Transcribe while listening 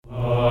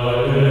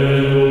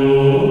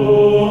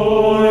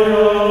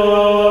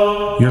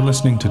You're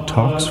listening to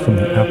Talks from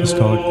the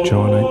Apostolic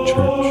Johannite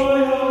Church.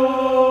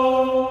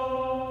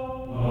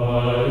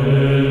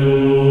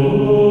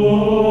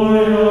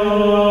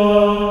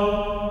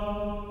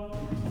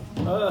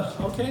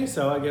 Okay,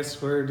 so I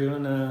guess we're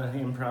doing an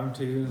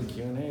impromptu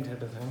Q&A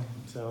type of thing.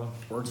 So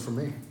works for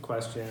me.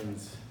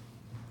 Questions.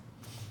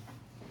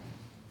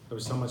 There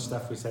was so much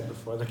stuff we said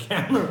before the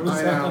camera was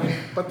I know, on.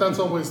 but that's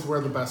always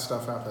where the best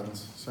stuff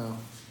happens. So,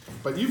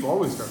 but you've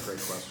always got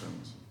great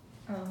questions.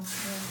 Oh, yeah,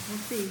 we'll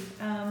see.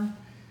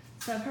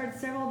 So I've heard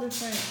several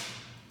different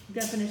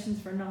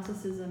definitions for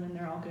Gnosticism, and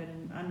they're all good,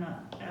 and I'm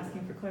not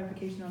asking for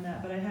clarification on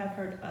that, but I have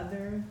heard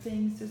other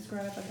things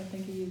described, like I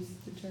think you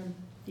used the term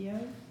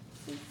theosis.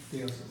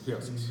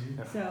 Theosis.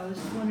 Yeah. So I was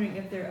just wondering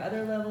if there are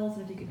other levels,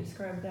 if you could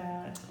describe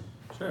that.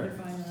 Sure.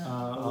 Define that.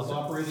 Those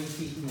operating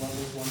teaching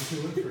levels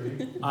 1, 2,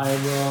 and 3.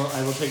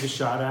 I will take a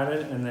shot at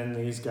it, and then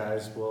these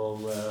guys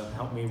will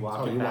help me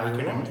walk it back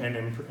and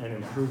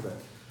improve it.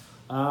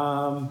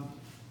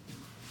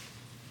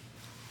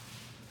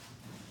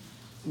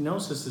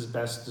 Gnosis is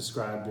best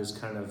described as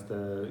kind of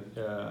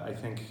I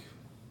think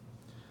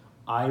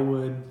I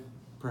would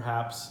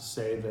perhaps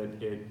say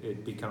that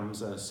it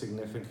becomes a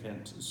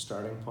significant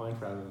starting point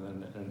rather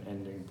than an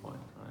ending point,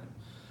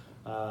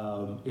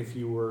 right? If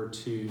you were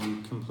to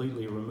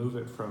completely remove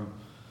it from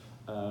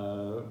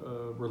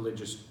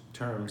religious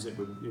terms, it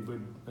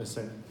would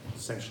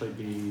essentially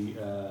be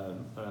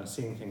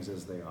seeing things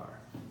as they are.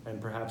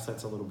 And perhaps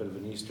that's a little bit of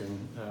an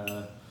Eastern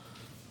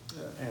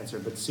answer,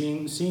 but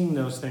seeing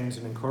those things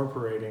and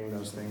incorporating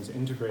those things,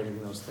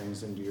 integrating those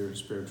things into your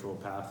spiritual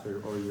path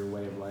or your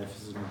way of life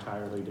is an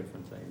entirely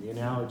different thing. The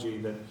analogy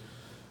that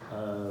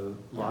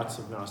lots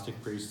of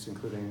Gnostic priests,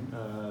 including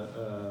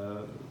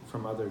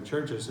from other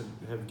churches,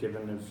 have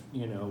given of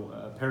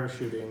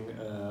parachuting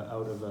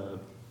out of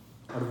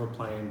a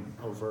plane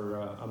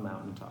over a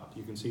mountaintop.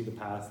 You can see the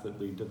paths that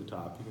lead to the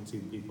top. You can see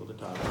the people at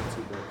the top. You can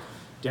see the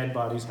dead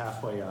bodies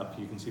halfway up.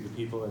 You can see the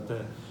people at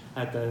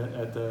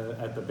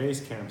the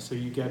base camp. So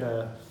you get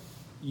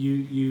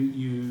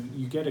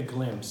you get a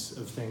glimpse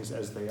of things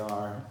as they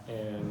are,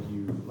 and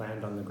you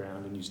land on the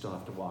ground, and you still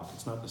have to walk.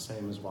 It's not the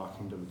same as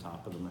walking to the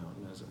top of the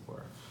mountain, as it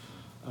were.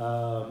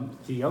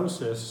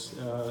 Theosis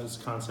is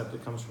a concept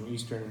that comes from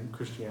Eastern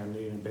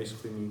Christianity, and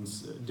basically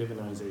means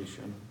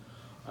divinization.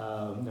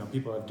 Now,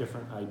 people have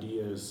different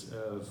ideas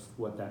of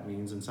what that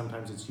means, and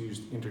sometimes it's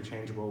used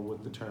interchangeable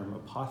with the term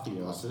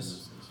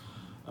apotheosis.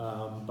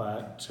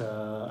 But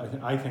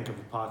I think of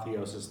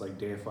apotheosis like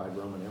deified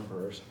Roman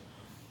emperors,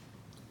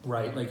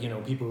 right? Like,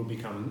 people who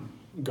become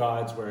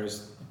gods,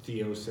 whereas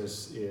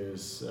theosis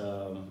is,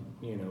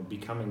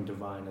 becoming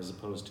divine as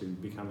opposed to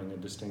becoming a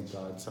distinct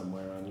god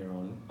somewhere on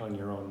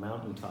your own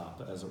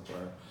mountaintop, as it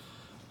were.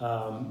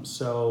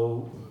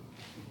 So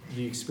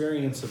the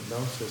experience of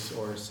gnosis,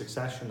 or a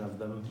succession of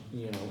them,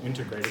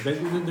 integrated.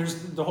 There's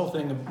the whole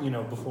thing of,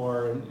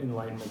 before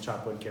enlightenment,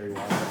 chop wood, carry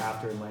water,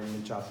 after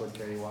enlightenment, chop wood,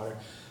 carry water.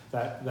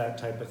 That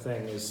type of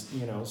thing is,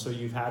 so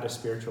you've had a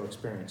spiritual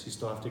experience. You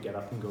still have to get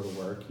up and go to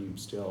work. You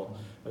still,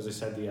 as I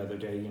said the other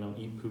day,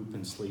 eat, poop,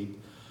 and sleep.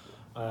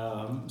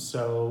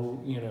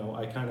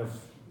 I kind of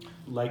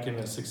liken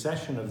a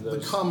succession of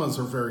those. The commas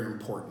are very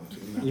important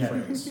in that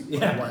phrase.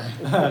 Yeah.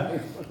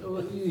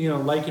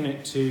 Liken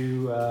it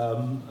to,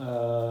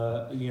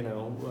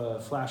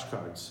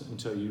 flashcards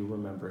until you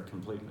remember it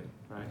completely,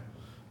 right?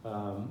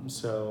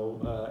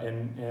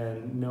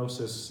 And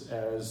gnosis,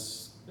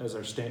 as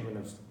our statement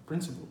of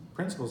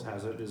principles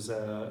has it, is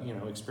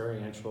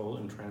experiential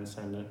and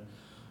transcendent,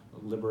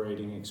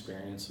 liberating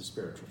experience of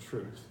spiritual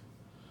truth.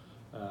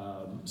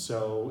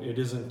 So it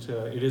isn't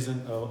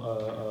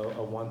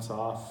a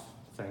once-off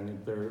thing.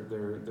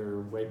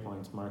 They're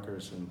waypoints,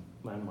 markers, and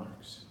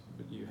landmarks,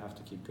 but you have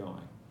to keep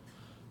going.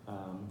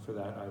 For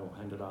that, I will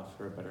hand it off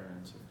for a better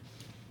answer.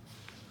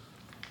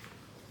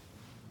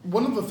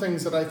 One of the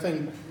things that I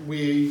think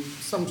we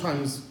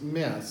sometimes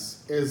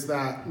miss is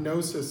that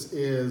gnosis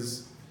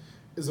is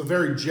a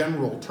very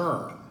general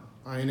term.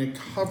 It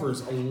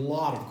covers a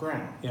lot of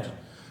ground. Yeah.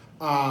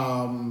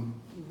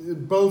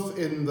 Both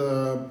in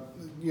the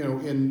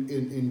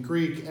in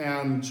Greek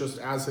and just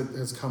as it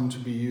has come to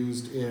be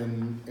used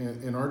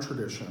in our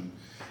tradition.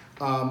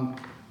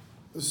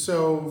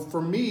 So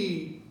for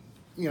me,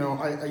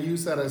 I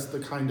use that as the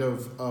kind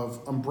of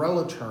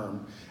umbrella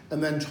term,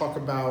 and then talk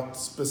about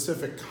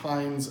specific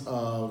kinds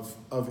of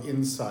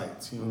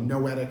insights.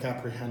 Noetic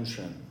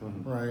apprehension,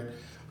 right?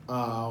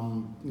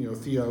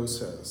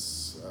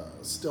 Theosis,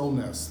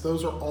 stillness.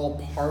 Those are all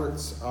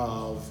parts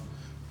of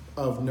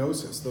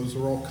gnosis. Those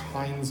are all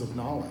kinds of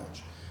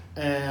knowledge.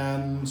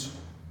 And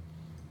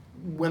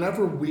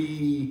whenever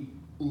we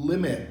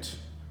limit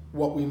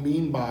what we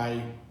mean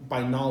by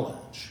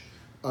knowledge,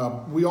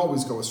 we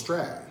always go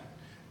astray.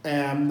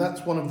 And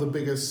that's one of the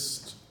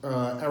biggest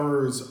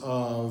errors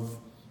of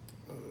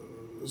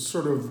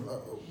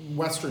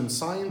Western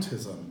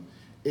scientism,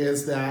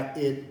 is that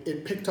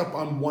it picked up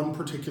on one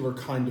particular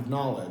kind of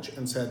knowledge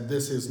and said,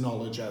 this is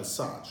knowledge as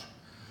such.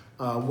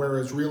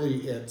 Whereas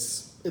really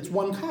it's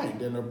one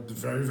kind, and a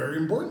very, very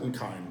important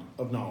kind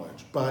of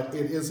knowledge, but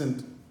it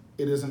isn't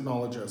It isn't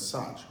knowledge as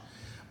such.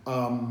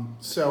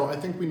 So I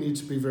think we need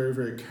to be very,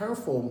 very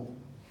careful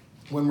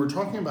when we're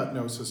talking about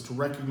Gnosis to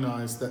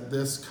recognize that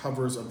this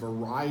covers a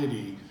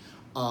variety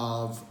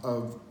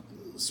of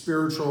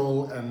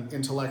spiritual and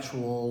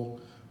intellectual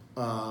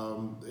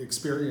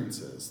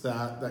experiences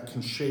that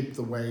can shape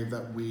the way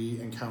that we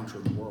encounter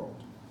the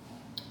world.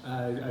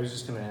 I was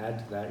just going to add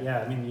to that. Yeah,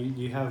 I mean,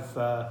 you have,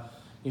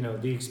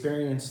 the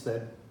experience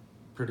that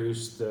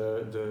produced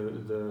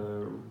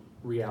the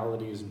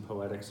realities and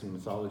poetics and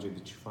mythology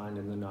that you find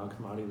in the Nag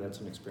Hammadi.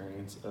 That's an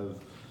experience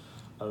of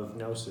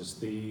Gnosis.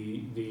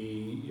 The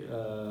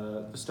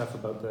stuff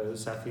about the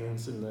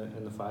Sethians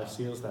and the five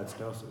seals, that's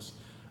Gnosis.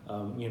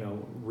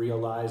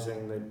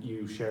 Realizing that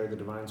you share the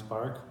divine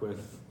spark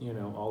with,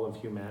 all of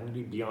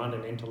humanity beyond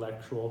an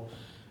intellectual,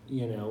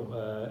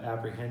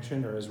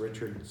 apprehension, or as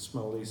Richard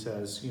Smoley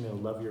says,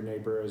 love your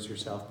neighbor as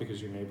yourself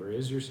because your neighbor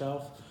is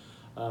yourself.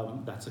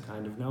 That's a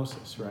kind of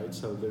Gnosis, right?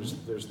 So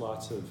there's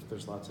lots of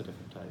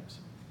different types.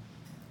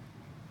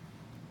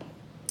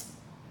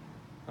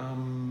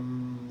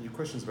 Your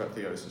question's about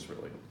theosis,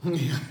 really.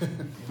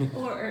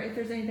 Or if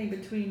there's anything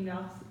between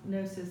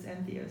Gnosis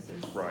and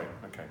Theosis. Right.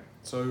 Okay.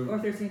 So. Or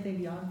if there's anything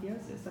beyond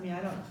Theosis. I mean,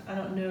 I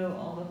don't know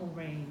all the whole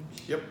range.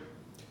 Yep.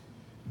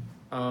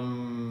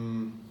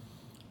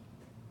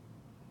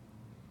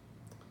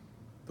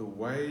 The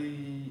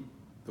way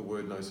the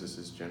word Gnosis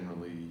is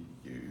generally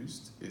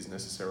used is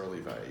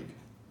necessarily vague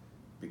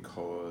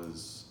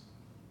because,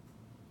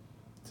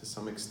 to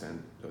some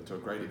extent, or to a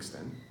great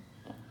extent,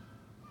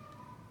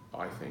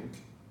 I think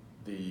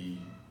the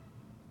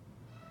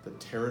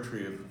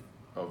territory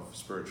of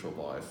spiritual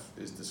life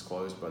is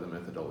disclosed by the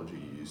methodology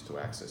you use to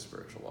access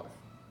spiritual life.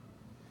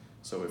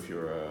 So if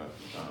you're a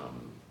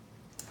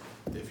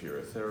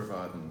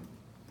Theravadan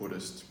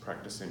Buddhist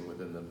practicing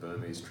within the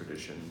Burmese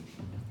tradition,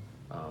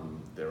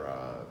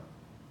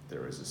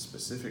 there is a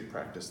specific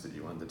practice that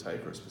you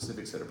undertake, or a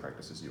specific set of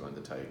practices you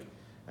undertake,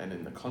 and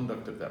in the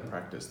conduct of that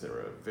practice there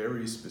are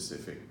very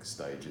specific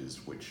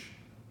stages which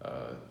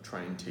a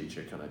trained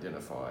teacher can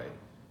identify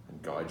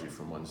and guide you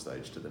from one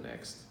stage to the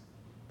next.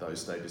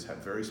 Those stages have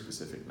very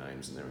specific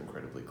names and they're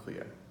incredibly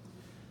clear.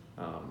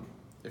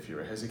 If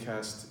you're a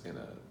hesychast in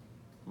a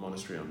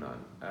monastery on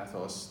Mount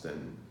Athos,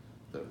 then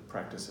the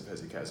practice of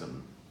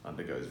hesychasm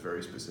undergoes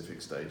very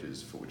specific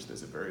stages for which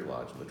there's a very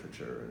large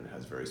literature and it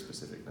has very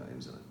specific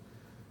names in it.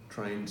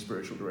 Trained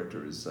spiritual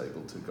director is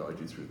able to guide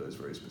you through those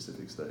very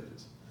specific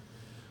stages.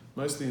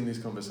 Mostly in these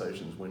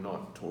conversations, we're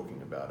not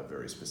talking about a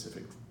very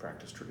specific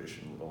practice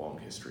tradition with a long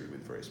history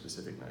with very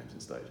specific names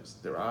and stages.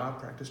 There are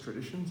practice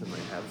traditions and they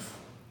have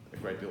a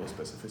great deal of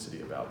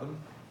specificity about them,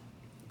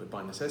 but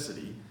by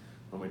necessity,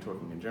 when we're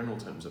talking in general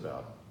terms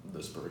about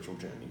the spiritual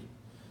journey,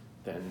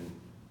 then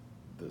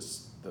the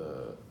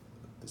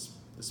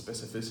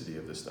specificity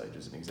of the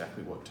stages and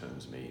exactly what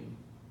terms mean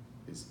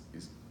is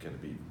going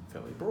to be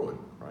fairly broad,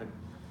 right?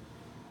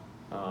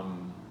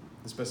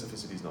 The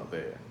specificity is not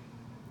there.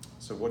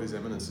 So what his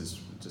eminence is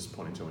just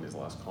pointing to in his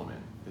last comment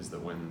is that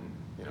when,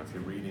 if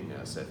you're reading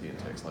a Sethian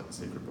text like the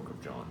Secret Book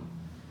of John,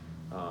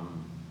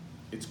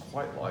 it's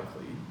quite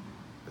likely,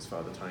 as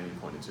Father Tony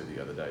pointed to the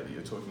other day, that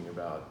you're talking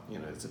about,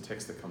 it's a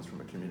text that comes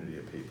from a community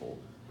of people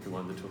who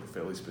undertook a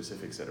fairly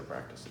specific set of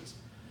practices.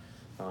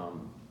 I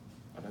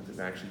don't think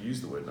they actually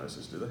use the word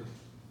Gnosis, do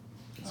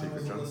they? I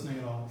wasn't listening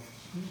at all.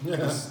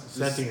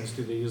 Sethians,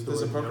 do they use the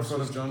does word Apocrypha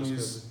Gnosis? of John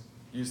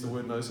use the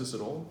word Gnosis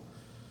at all?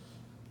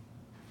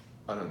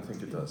 I don't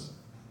think it does.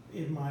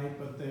 It might,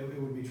 but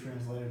it would be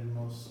translated in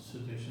most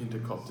editions. Into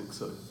Coptic,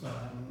 so.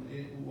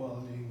 In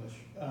English.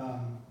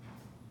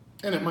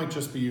 And it might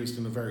just be used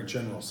in a very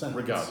general sense.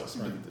 Regardless,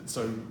 right?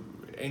 So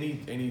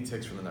any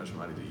text from the Nag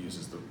Hammadi that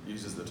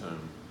uses the term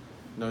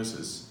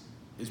Gnosis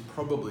is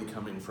probably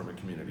coming from a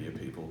community of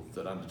people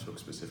that undertook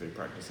specific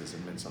practices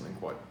and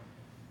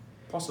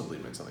possibly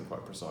meant something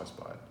quite precise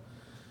by it.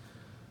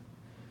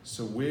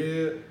 So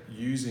we're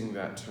using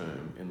that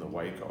term in the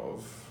wake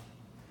of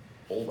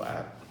all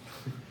that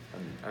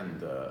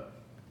and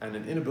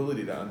an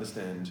inability to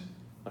understand,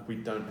 like we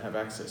don't have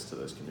access to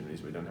those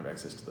communities, we don't have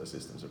access to those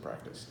systems of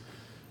practice.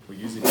 We're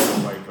using it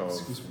in the wake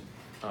of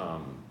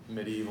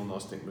medieval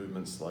Gnostic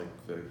movements like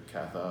the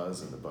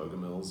Cathars and the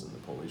Bogomils and the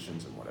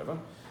Paulicians and whatever.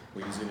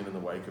 We're using it in the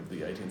wake of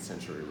the 18th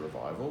century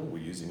revival.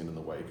 We're using it in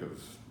the wake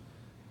of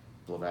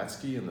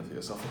Blavatsky and the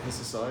Theosophical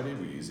Society.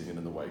 We're using it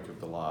in the wake of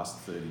the last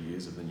 30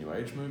 years of the New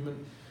Age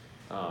movement.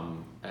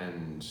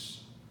 And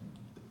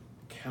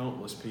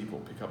countless people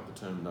pick up the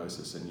term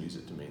Gnosis and use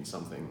it to mean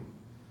something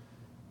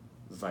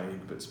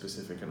vague but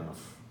specific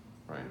enough,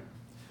 right?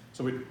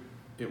 So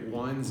it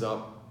winds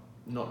up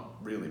not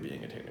really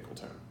being a technical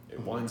term. It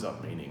winds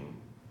up meaning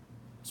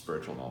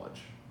spiritual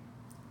knowledge.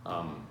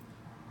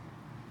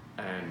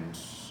 And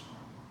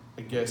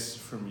I guess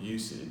from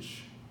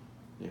usage,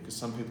 because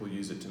some people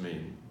use it to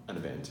mean an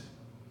event.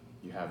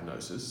 You have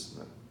Gnosis,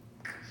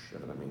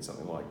 that means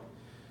something like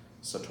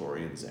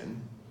Satori and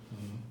Zen,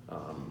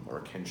 or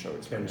a Kensho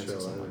experience or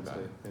something like that.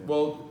 Yeah.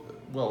 Well,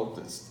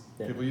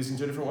 people use it in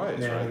two different ways,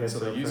 Yeah, I right? guess So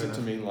so, they use fair it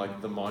to enough. mean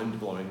like the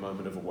mind-blowing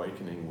moment of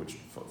awakening, which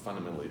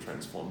fundamentally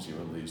transforms you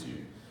and leaves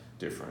you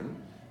different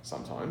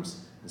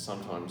sometimes. And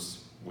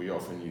sometimes we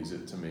often use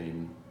it to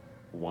mean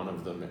one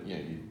of them,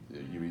 you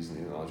used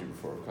the analogy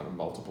before of kind of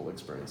multiple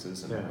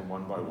experiences, and, Yeah. and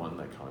one by one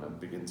they kind of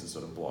begin to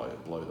sort of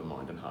blow the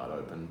mind and heart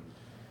open,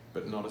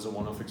 but not as a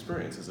one-off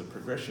experience, as a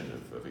progression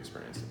of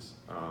experiences.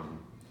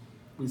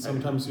 We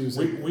sometimes use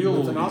it We all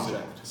with an use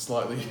object. it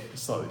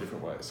slightly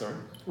different ways. Sorry?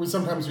 We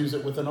sometimes use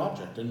it with an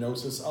object, a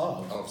gnosis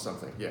of. Of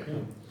something, yeah.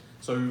 Yeah.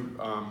 So,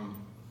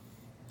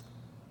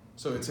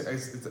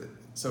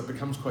 so it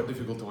becomes quite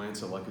difficult to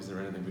answer. Like, is there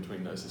anything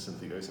between gnosis and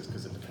theosis?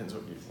 Because it depends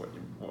what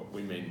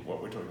we mean,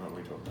 what we're talking about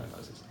when we talk about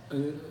gnosis.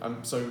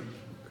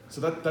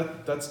 So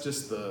that's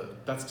just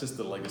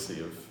the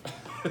legacy of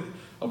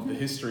of the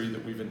history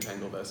that we've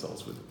entangled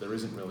ourselves with. There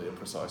isn't really a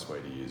precise way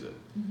to use it,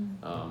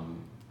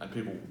 and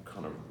people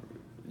kind of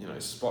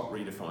spot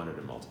redefine it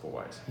in multiple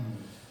ways.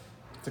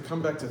 To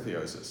come back to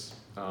theosis.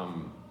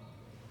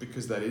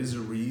 Because that is a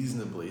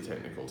reasonably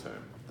technical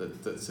term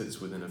that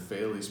sits within a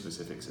fairly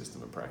specific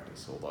system of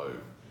practice, although,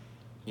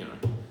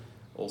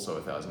 also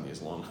 1,000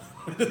 years long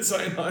in its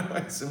own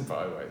highways and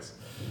byways.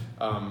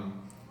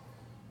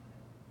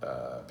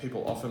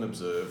 People often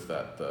observe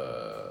that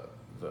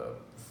the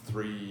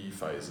three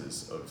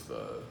phases of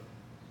the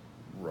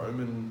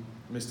Roman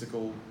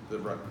mystical, the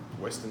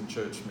Western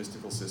Church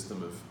mystical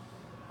system of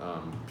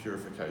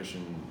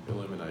purification,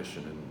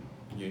 illumination,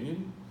 and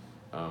union,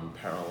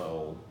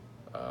 parallel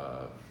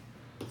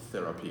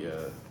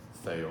Therapia,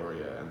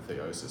 Theoria, and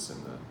Theosis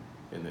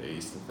in the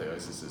East, and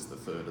Theosis is the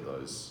third of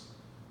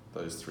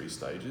those three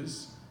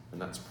stages, and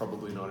that's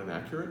probably not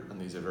inaccurate, and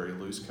these are very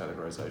loose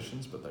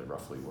categorizations, but they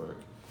roughly work.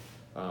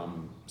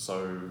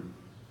 So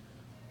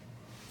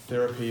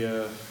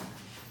Therapia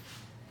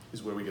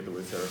is where we get the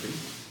word therapy.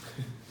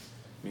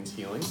 It means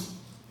healing,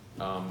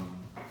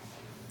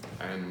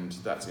 and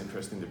that's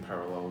interesting to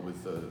parallel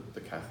with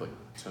the Catholic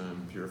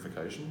term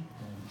purification.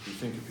 You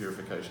think of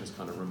purification as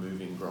kind of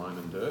removing grime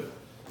and dirt,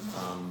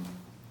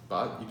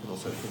 but you can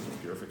also think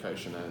of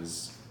purification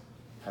as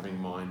having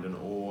mined an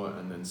ore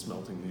and then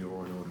smelting the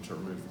ore in order to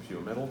remove the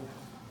pure metal.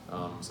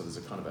 So there's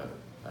a kind of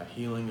a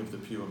healing of the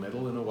pure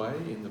metal in a way,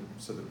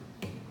 so that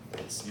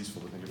it's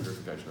useful to think of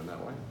purification in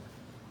that way.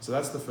 So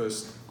that's the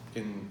first,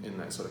 in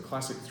that sort of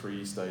classic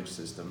three-stage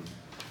system.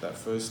 That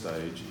first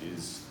stage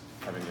is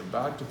having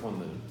embarked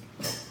upon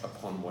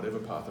whatever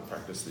path of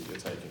practice that you're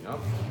taking up,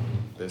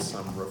 there's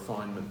some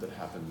refinement that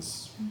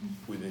happens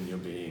within your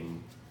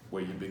being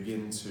where you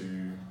begin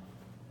to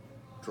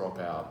drop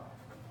out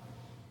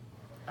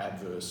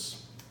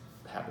adverse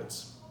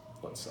habits,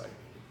 let's say,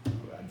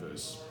 or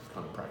adverse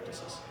kind of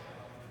practices.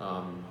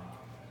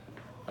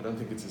 I don't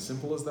think it's as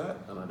simple as that,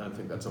 and I don't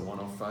think that's a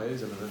one-off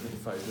phase, and I don't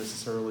think the phase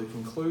necessarily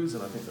concludes,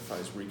 and I think the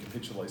phase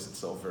recapitulates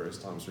itself various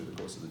times through the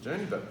course of the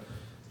journey, but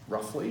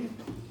roughly.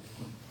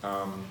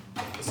 The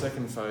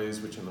second phase,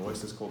 which in the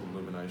West is called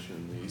illumination,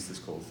 in the East is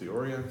called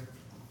theoria.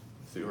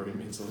 Theoria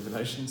means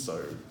illumination,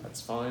 so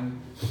that's fine.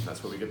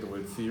 That's where we get the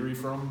word theory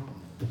from.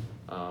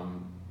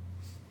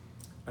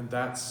 And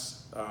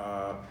that's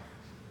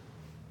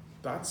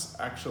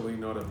actually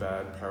not a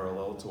bad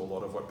parallel to a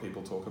lot of what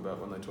people talk about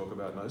when they talk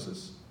about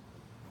gnosis.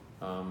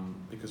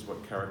 Because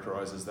what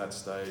characterizes that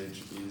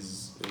stage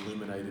is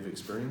illuminative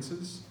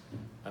experiences,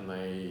 and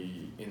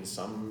in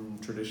some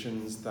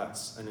traditions,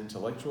 that's an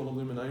intellectual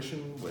illumination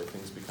where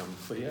things become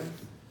clear.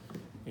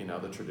 In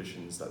other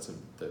traditions,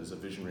 those are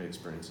visionary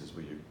experiences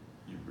where you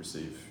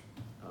receive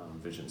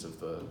visions of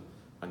the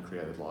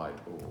uncreated light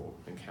or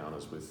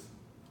encounters with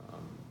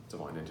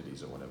divine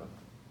entities or whatever.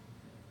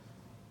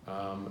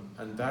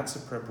 And that's a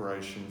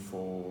preparation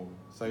for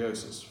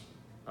theosis.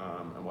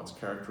 And what's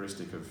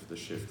characteristic of the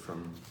shift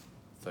from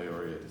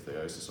theoria to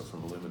theosis, or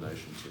from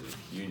illumination to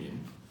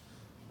union,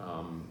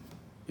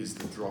 is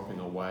the dropping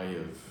away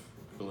of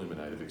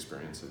illuminative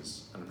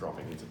experiences and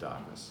dropping into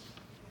darkness.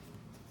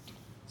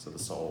 So the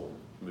soul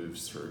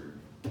moves through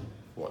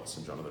what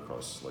St. John of the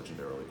Cross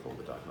legendarily called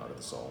the dark night of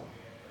the soul,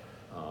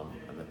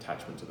 and the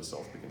attachment to the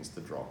self begins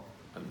to drop,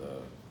 and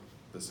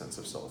the sense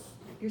of self.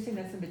 You're saying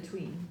that's in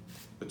between?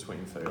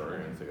 Between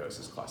theoria and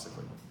theosis,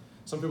 classically.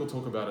 Some people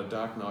talk about a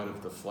dark night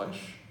of the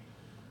flesh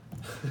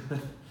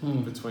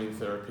between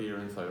therapia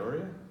and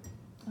theoria.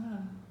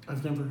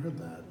 I've never heard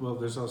that. Well,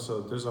 there's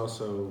also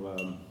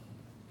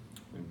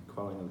in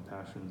Quelling of the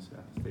Passions,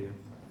 apatheia,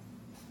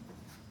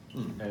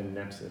 and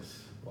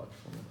Nepsis,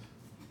 watchfulness.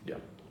 Yeah.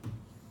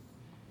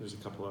 There's a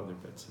couple other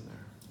bits in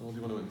there. Well,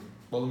 do you want to?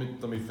 Well,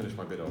 let me finish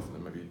my bit off, and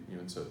then maybe you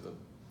insert the.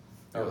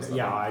 other stuff.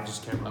 Yeah, I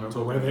just can't I'm remember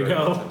talking where they very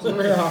go.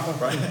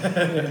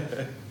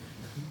 Right.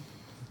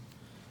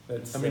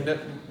 That's, I mean,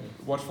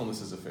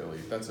 watchfulness is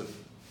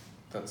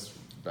that's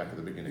back at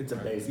the beginning. it's a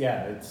right? base.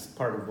 Yeah, it's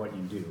part of what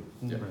you do.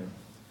 Yeah. Right.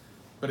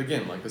 But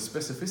again, like the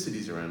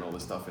specificities around all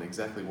this stuff and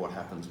exactly what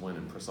happens when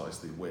and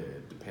precisely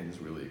where depends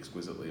really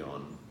exquisitely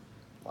on,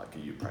 like, are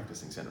you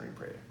practicing centering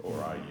prayer,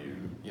 or are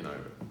you,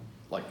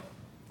 like,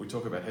 we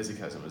talk about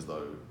hesychasm as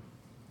though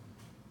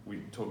we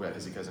talk about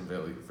hesychasm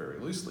very, very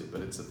loosely, but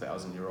it's a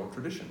 1,000-year-old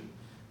tradition.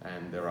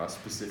 And there are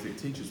specific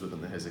teachers within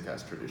the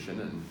Hesychast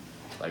tradition, and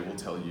they will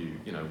tell you,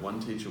 one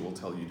teacher will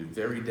tell you to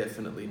very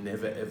definitely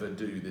never ever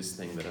do this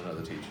thing that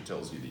another teacher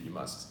tells you that you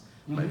must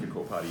make a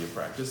core part of your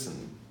practice,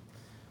 and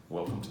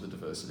welcome to the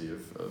diversity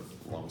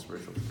of long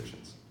spiritual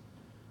traditions.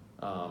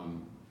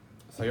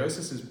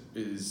 Theosis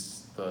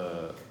is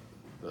the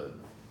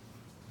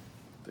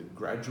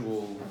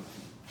gradual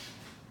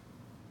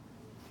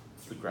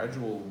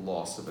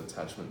loss of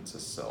attachment to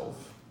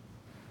self,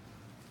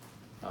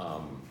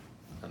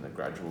 and the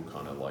gradual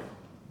kind of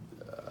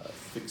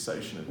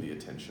fixation of the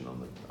attention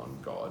on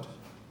God,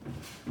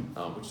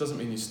 which doesn't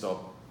mean you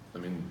stop. I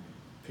mean,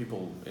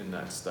 people in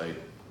that state,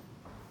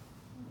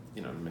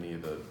 many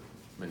of the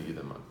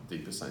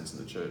deeper saints in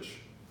the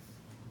church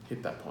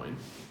hit that point,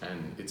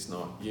 and it's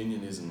not,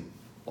 union isn't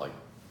like,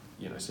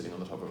 sitting on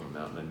the top of a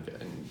mountain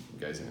and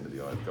gazing into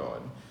the eye of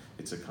God.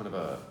 It's a kind of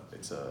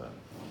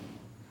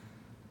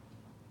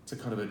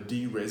a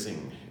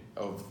de-resing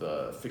of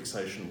the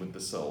fixation with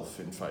the self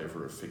in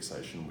favour of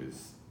fixation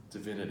with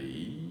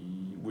divinity,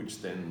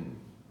 which then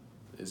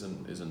is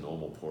a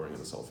normal pouring of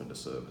the self into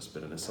service,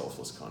 but in a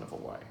selfless kind of a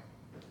way.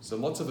 So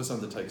lots of us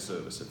undertake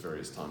service at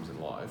various times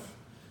in life,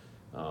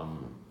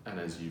 and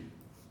as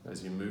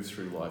you move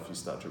through life, you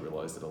start to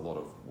realise that a lot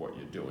of what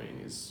you're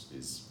doing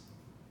is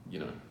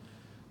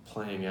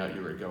playing out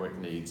your egoic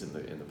needs in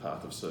the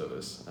path of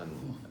service,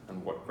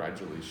 and what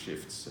gradually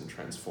shifts and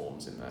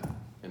transforms in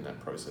that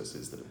process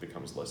is that it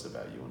becomes less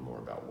about you and more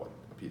about what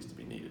appears to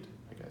be needed,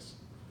 I guess.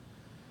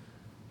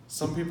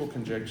 Some people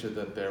conjecture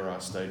that there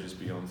are stages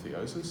beyond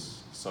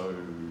theosis. So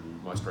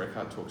Meister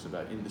Eckhart talks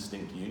about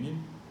indistinct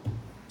union.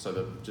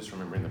 So just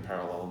remembering the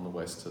parallel in the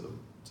West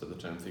to the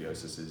term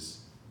theosis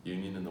is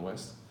union in the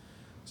West.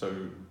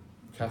 So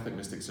Catholic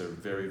mystics are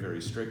very,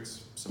 very strict.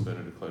 St.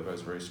 Bernard of Clairvaux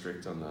is very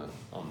strict on that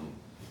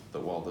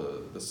while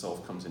the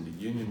self comes into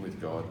union with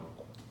God,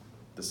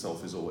 the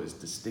self is always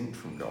distinct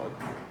from God,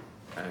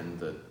 and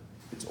that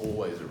it's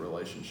always a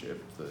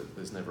relationship, that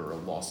there's never a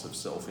loss of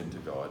self into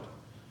God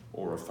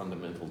or a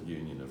fundamental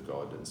union of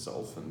God and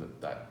self, and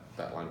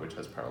that language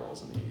has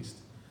parallels in the East.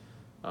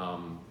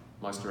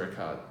 Meister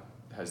Eckhart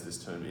has this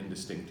term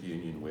indistinct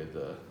union, where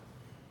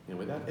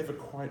without ever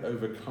quite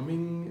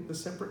overcoming the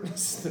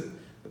separateness,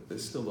 that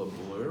there's still a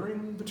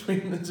blurring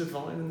between the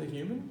divine and the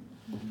human.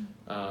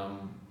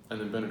 And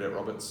then Bernadette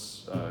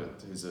Roberts,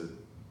 who's a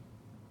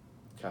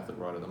Catholic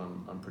writer that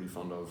I'm pretty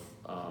fond of,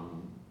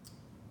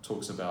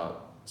 talks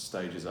about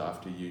stages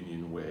after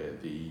union where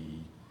the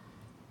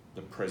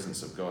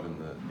presence of God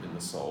in the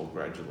soul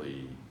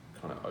gradually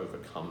kind of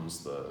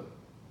overcomes the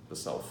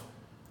self.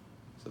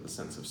 So the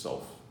sense of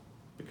self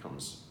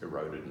becomes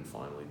eroded and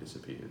finally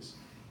disappears.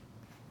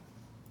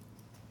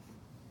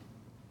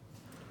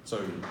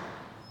 So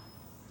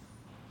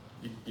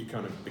you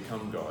kind of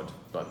become God,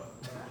 but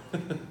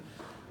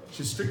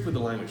she's strict with the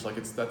language.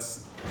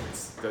 That's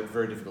a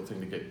very difficult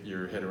thing to get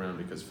your head around,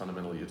 because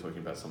fundamentally you're talking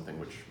about something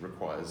which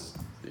requires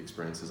the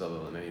experiences other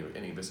than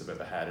any of us have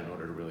ever had in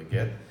order to really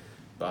get.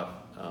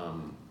 But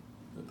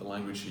the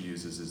language she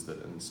uses is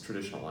that, and it's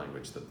traditional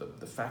language, that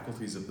the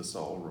faculties of the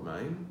soul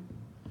remain,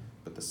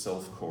 but the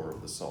self-core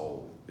of the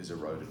soul is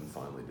eroded and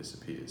finally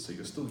disappears. So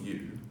you're still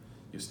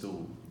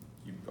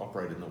you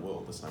operate in the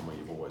world the same way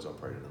you've always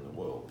operated in the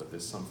world, but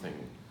there's something,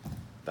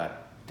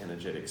 that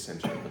energetic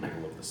center in the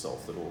middle of the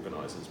self that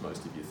organises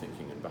most of your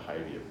thinking and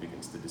behaviour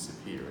begins to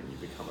disappear, and you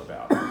become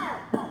about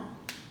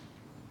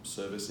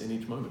service in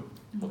each moment.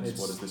 What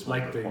does this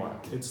moment require?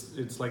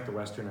 It's like the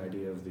Western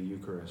idea of the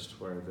Eucharist,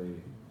 where the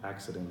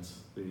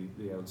accidents,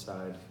 the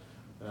outside,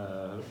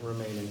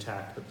 remain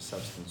intact, but the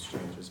substance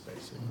changes,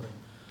 basically.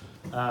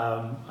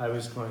 I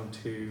was going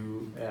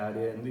to add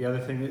in the other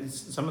thing is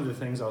some of the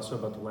things also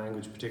about the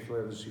language,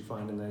 particularly as you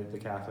find in the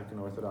Catholic and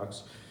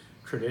Orthodox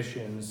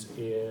traditions,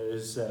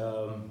 is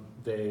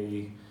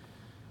they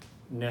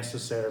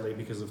necessarily,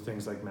 because of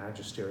things like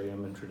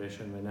magisterium and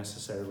tradition, they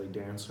necessarily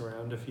dance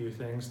around a few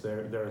things.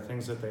 There are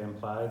things that they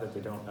imply that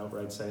they don't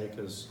outright say,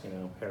 because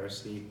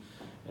heresy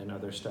and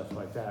other stuff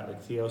like that,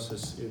 like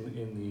theosis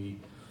in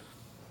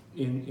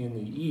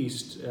the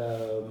East,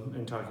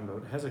 and talking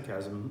about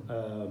hesychasm,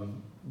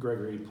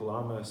 Gregory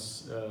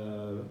Palamas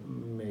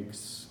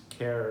makes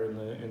care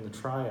in the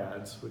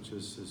triads, which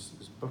is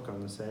his book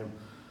on the same.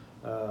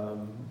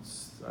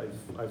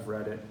 I've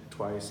read it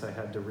twice. I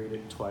had to read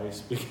it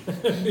twice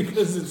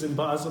because it's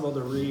impossible to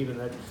read, and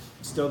I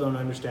still don't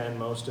understand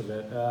most of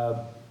it.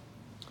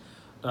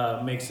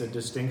 Makes a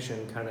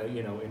distinction, kind of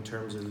in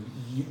terms of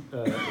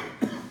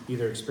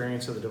either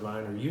experience of the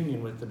divine or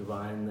union with the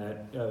divine,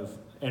 that of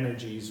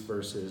energies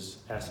versus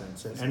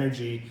essence. And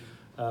energy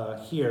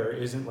here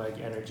isn't like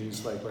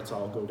energies like, let's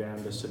all go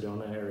down to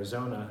Sedona,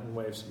 Arizona and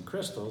wave some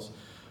crystals.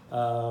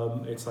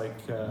 It's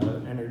like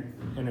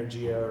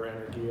energia or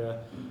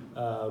energia,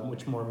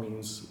 which more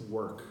means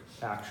work,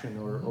 action,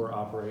 or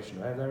operation.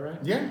 Do I have that right?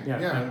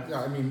 Yeah.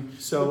 I mean,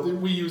 so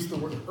we use the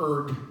word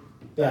erg.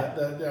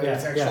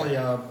 It's actually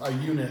a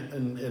unit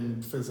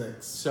in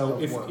physics. So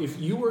if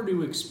you were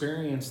to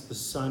experience the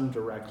sun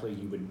directly,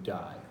 you would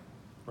die,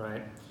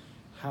 right?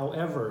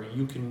 However,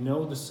 you can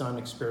know the sun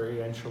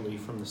experientially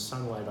from the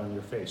sunlight on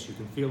your face. You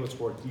can feel its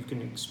warmth. You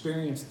can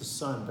experience the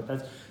sun,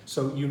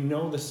 so you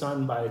know the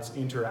sun by its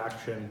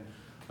interaction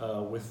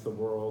with the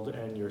world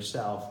and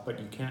yourself, but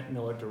you can't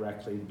know it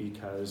directly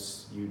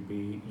because you'd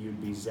be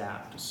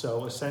zapped.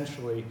 So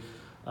essentially,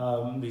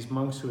 these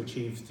monks who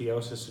achieve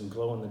theosis and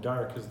glow in the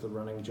dark, as the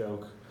running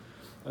joke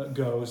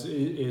goes,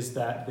 is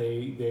that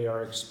they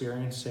are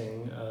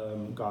experiencing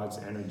God's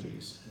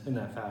energies in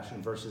that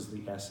fashion versus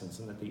the essence,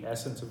 and that the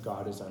essence of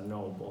God is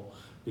unknowable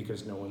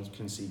because no one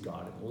can see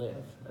God and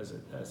live, as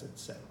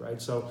it's said,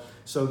 right? So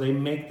they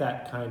make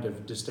that kind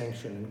of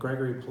distinction, and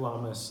Gregory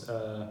Palamas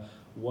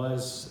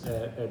was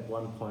at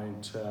one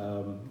point, I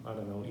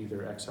don't know,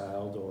 either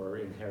exiled or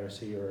in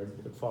heresy or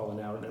had fallen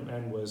out,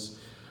 and was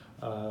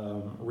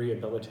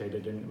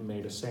rehabilitated and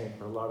made a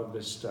saint. A lot of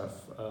this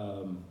stuff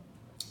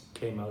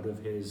came out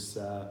of his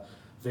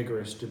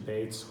vigorous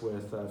debates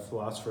with a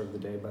philosopher of the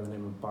day by the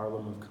name of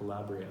Barlaam of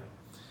Calabria,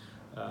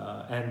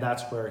 and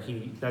that's where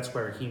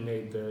he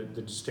made the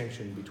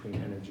distinction between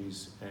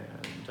energies and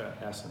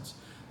essence.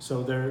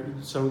 So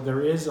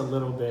there is a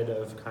little bit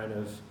of kind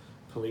of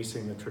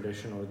policing the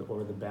tradition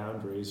or the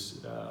boundaries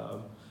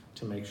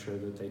to make sure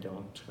that they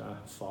don't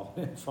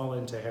fall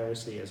into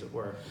heresy, as it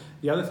were.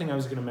 The other thing I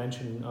was going to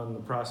mention on the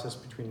process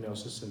between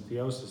Gnosis and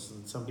Theosis is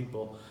that some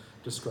people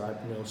describe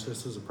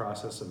Gnosis as a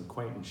process of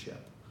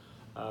acquaintanceship.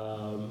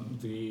 A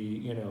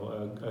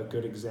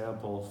good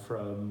example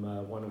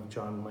from one of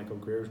John Michael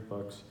Greer's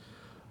books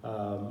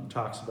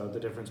talks about the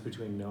difference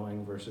between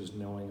knowing versus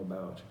knowing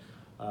about.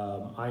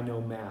 I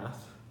know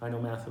math, I know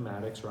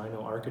mathematics, or I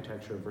know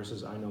architecture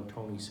versus I know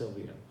Tony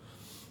Sylvia.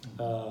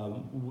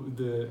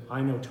 The I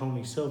know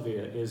Tony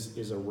Sylvia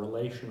is a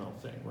relational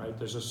thing, right?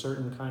 There's a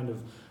certain kind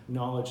of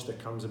knowledge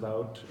that comes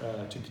about,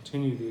 to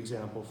continue the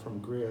example from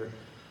Greer,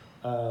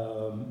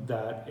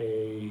 that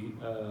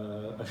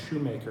a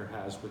shoemaker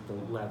has with the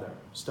leather,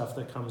 stuff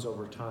that comes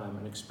over time,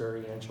 and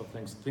experiential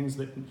things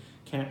that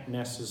can't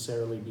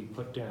necessarily be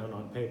put down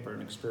on paper,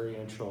 an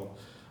experiential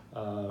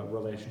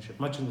relationship,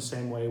 much in the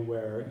same way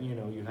where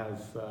you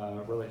have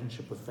a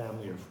relationship with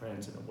family or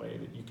friends in a way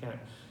that you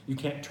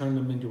can't turn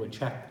them into a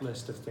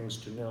checklist of things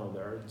to know.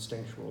 There are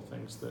instinctual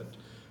things that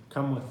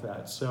come with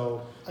that.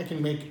 So I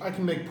can make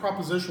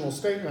propositional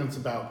statements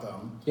about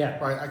them. Yeah.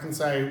 Right. I can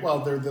say, well,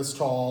 they're this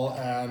tall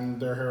and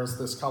their hair is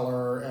this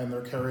color and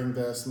they're carrying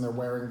this and they're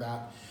wearing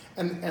that.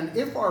 And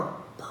if our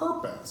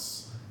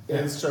purpose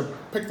is to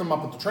pick them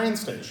up at the train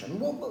station,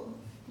 well,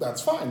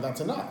 that's fine.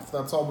 That's enough.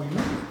 That's all we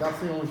need. That's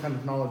the only kind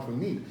of knowledge we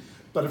need.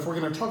 But if we're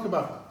going to talk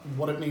about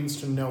what it means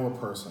to know a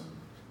person,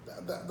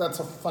 that's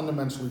a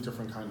fundamentally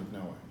different kind of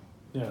knowing.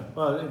 Yeah.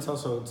 Well, it's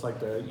like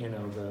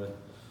the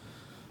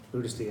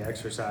Buddhist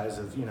exercise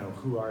of,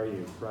 who are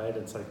you, right?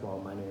 It's like, well,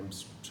 my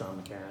name's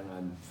Sean McCann,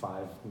 I'm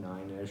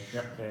 5'9"-ish,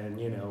 Yep.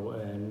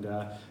 and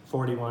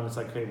 41, it's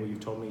like, okay, well,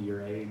 you've told me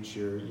your age,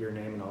 your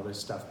name and all this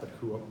stuff, but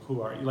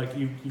who are you? Like,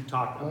 you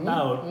talk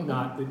about,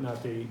 not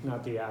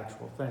the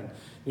actual thing.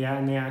 Yeah,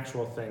 and the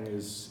actual thing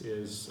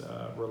is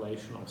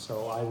relational.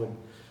 So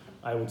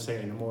I would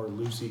say in a more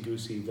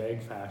loosey-goosey,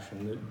 vague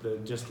fashion, the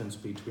distance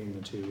between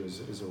the two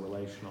is a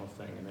relational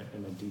thing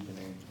and a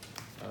deepening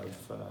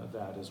of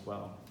that as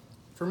well.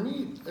 For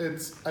me,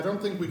 I don't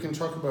think we can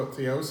talk about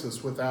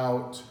theosis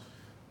without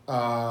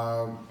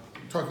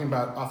talking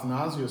about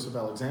Athanasius of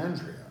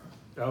Alexandria.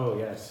 Oh,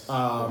 yes.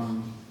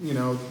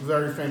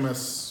 Very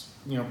famous,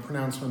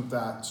 pronouncement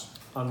that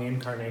on the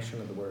incarnation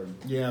of the Word.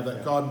 Yeah,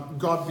 that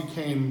God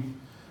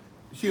became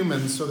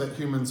human so that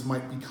humans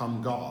might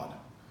become God.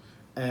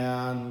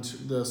 And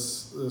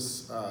this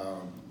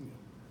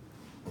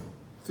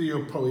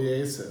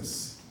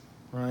theopoiesis,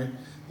 right?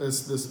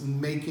 This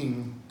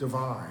making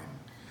divine.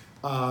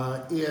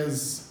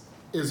 Is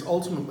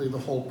ultimately the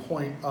whole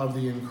point of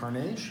the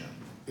incarnation,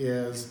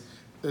 is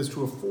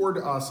to afford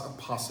us a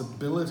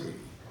possibility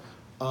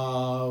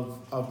of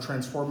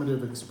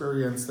transformative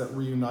experience that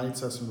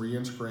reunites us and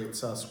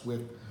reintegrates us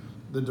with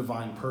the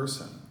divine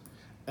person.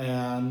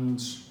 And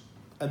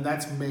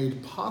that's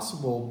made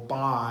possible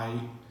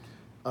by,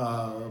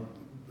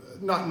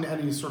 not in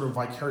any sort of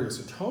vicarious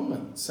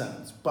atonement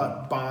sense,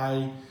 but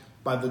by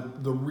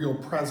the real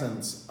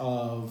presence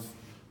of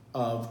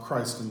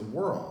Christ in the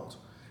world.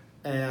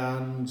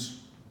 And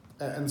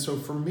so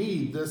for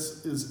me,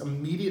 this is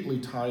immediately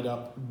tied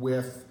up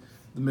with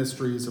the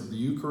mysteries of the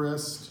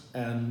Eucharist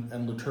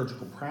and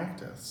liturgical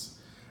practice.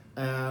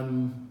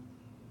 And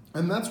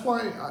that's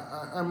why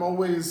I'm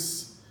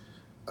always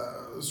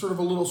sort of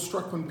a little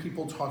struck when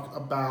people talk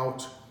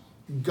about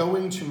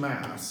going to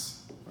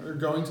Mass or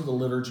going to the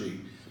liturgy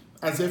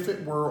as if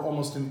it were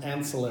almost an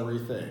ancillary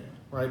thing,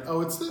 right?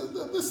 Oh, it's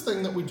this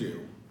thing that we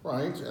do.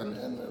 Right,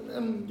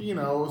 and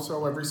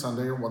so every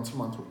Sunday or once a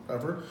month or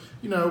whatever,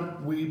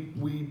 we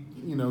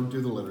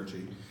do the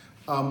liturgy,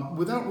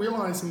 without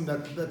realizing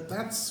that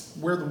that's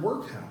where the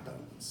work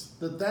happens.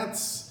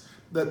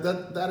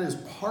 That is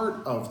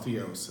part of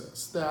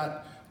theosis.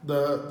 That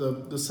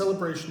the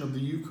celebration of the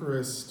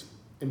Eucharist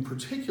in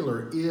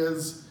particular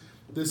is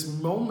this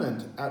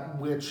moment at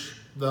which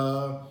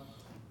the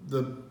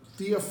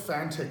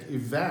theophantic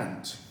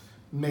event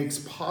makes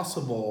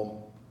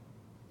possible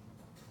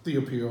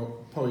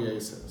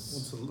theopoiesis.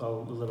 It's a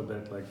little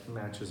bit like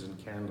matches and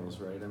candles,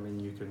 right? I mean,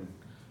 you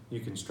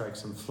can strike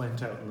some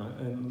flint out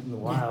in the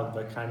wild,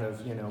 but kind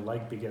of,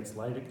 like begets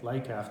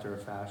like after a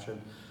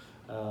fashion.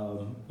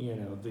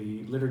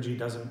 The liturgy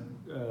doesn't,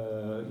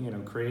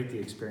 create the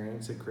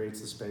experience. It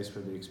creates the space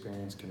where the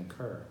experience can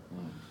occur.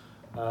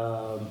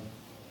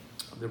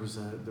 There was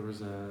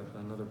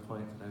another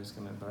point that I was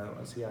gonna, but I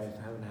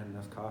haven't had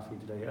enough coffee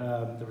today.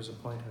 There was a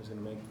point I was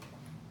gonna make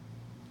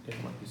in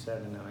what you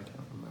said, and now I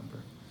can't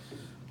remember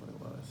what it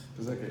was.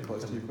 Does that get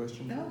close to your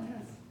question? Oh,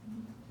 yes.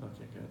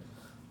 Okay, good.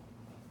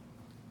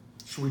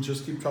 Should we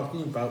just keep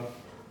talking about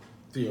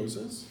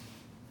theosis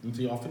and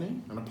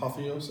theophany and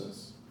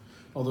apotheosis?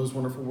 All those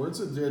wonderful words.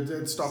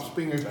 It stops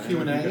being a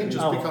Q&A and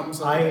just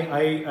becomes a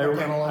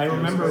panel of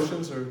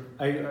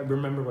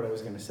remember what I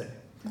was going to say.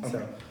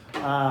 Okay. So,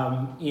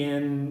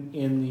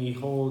 in the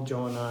whole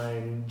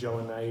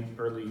Johannite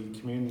early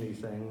community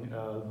thing,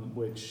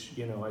 which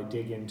I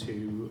dig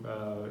into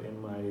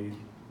in my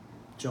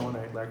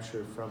Johannite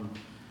lecture from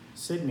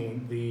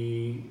Sydney,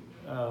 we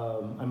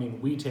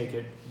take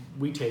it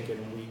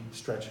and we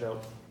stretch it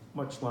out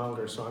much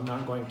longer. So I'm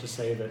not going to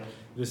say that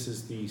this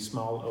is the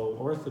small O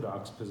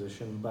Orthodox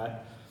position,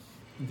 but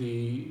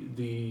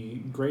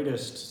the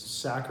greatest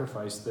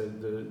sacrifice,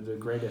 the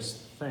greatest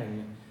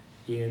thing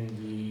in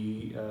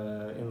the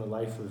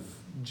life of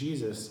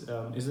Jesus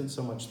isn't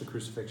so much the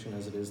crucifixion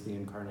as it is the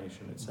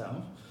incarnation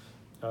itself.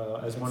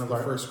 As one of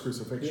our first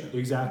crucifixion,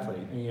 exactly,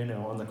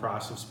 on the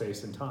cross of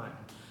space and time.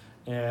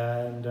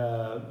 And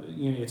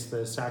it's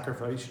the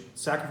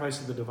sacrifice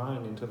of the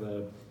divine into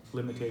the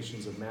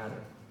limitations of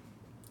matter,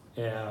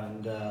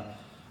 and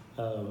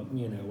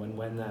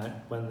when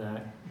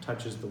that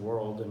touches the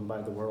world, and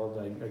by the world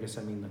I guess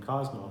I mean the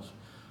cosmos,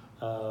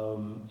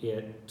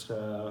 it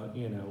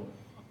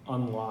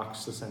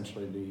unlocks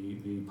essentially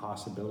the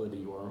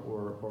possibility,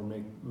 or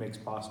makes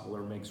possible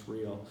or makes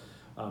real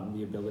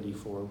the ability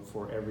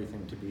for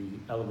everything to be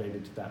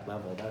elevated to that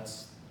level.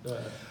 That's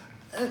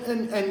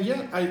and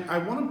yet I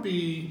would want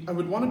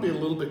to be a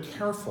little bit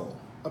careful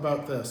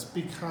about this,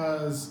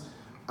 because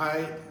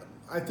I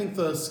think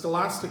the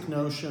scholastic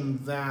notion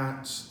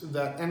that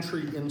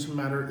entry into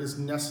matter is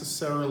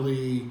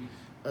necessarily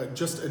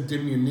just a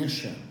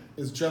diminution,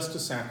 is just a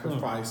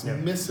sacrifice,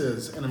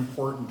 misses an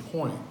important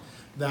point,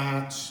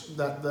 that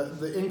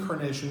the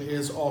incarnation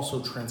is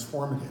also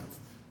transformative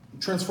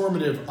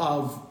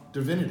of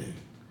divinity.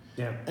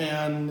 Yeah.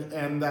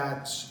 And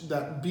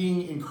that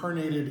being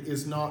incarnated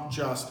is not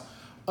just,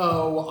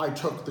 oh, I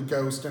took the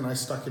ghost and I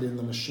stuck it in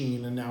the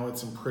machine and now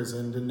it's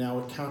imprisoned and now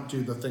it can't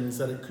do the things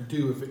that it could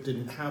do if it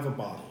didn't have a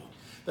body.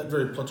 That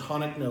very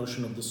Platonic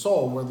notion of the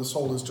soul, where the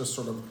soul is just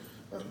sort of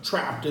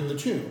trapped in the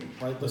tomb,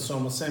 right? The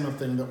soma sema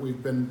thing that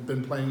we've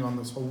been playing on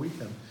this whole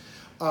weekend.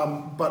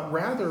 But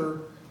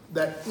rather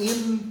that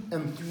in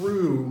and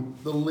through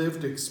the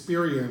lived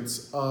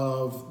experience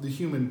of the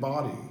human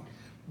body,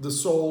 the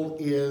soul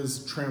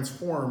is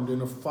transformed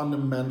in a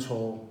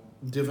fundamental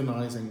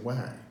divinizing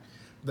way.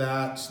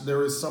 That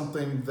there is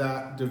something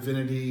that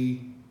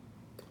divinity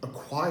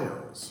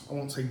acquires, I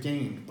won't say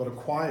gained, but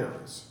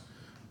acquires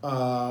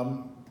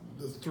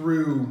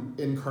through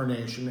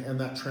incarnation, and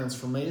that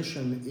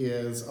transformation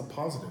is a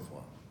positive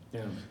one.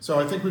 Yeah. So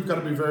I think we've got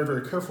to be very,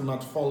 very careful not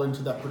to fall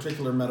into that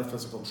particular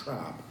metaphysical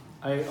trap.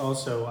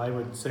 I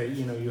would say,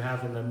 you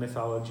have in the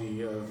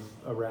mythology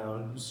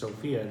around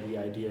Sophia the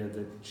idea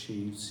that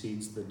she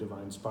seeds the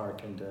divine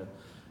spark into,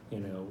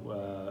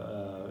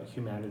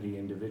 humanity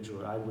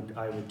individually. I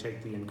would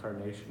take the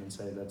incarnation and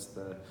say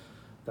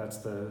that's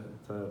the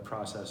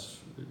process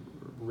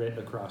writ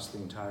across the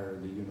entire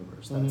of the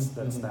universe.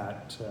 That's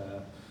that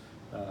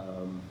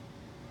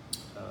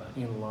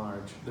in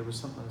large. There was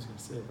something I was going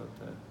to say about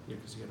that. Yeah,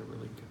 because you had a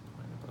really good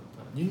point about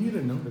that. You need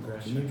a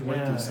notebook. You need to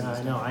write these things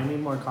I know. down. I need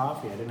more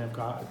coffee. I didn't have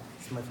coffee.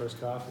 It's my first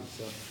coffee,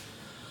 so.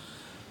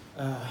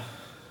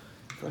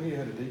 Funny you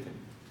had a deacon.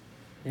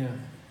 Yeah.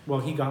 Well,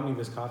 he got me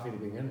this coffee to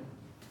begin with.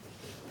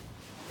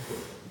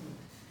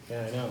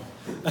 Yeah, I know.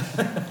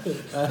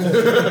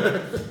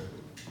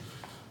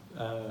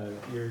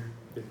 Your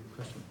good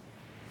question.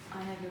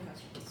 I have no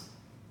questions.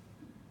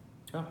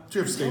 Oh. Do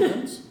you have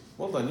statements?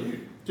 Well done,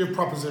 you. Do you have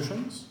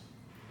propositions?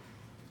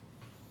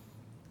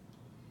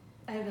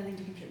 I have nothing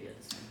to contribute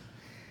this time.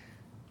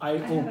 I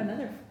have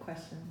another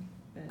question.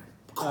 But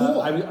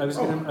Cool. I was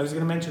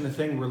gonna mention a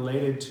thing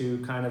related to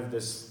kind of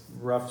this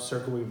rough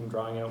circle we've been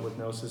drawing out with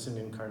Gnosis and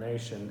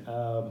Incarnation.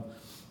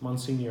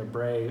 Monsignor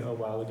Bray a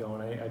while ago,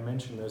 and I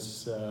mentioned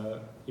this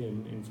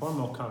in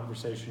informal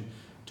conversation,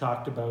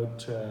 talked about,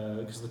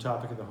 because the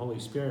topic of the Holy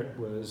Spirit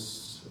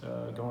was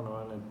going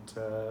on at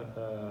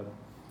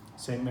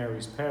St.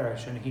 Mary's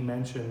Parish, and he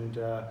mentioned,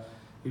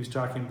 he was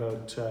talking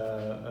about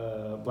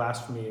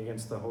blasphemy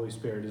against the Holy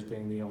Spirit as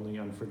being the only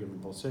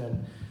unforgivable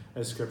sin,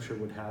 as Scripture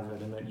would have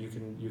it, and that you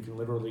can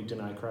literally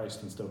deny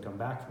Christ and still come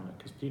back from it,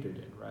 because Peter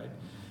did, right?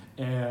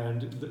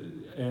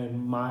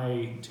 And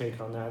my take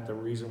on that, the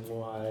reason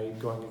why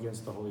going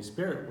against the Holy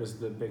Spirit was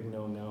the big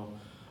no-no,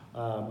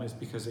 is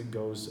because it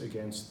goes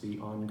against the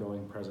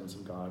ongoing presence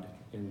of God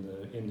in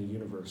the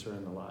universe or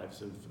in the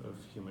lives of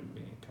human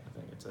being kind of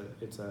thing.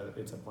 It's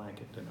a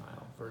blanket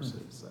denial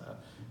versus I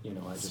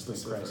just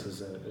think Christ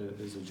is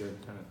a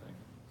jerk kind of thing.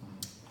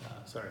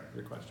 Sorry,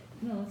 your question.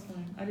 No, that's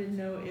fine. I didn't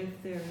know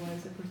if there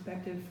was a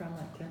perspective from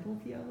like temple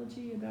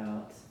theology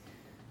about.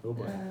 Oh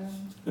boy.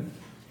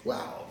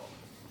 Wow.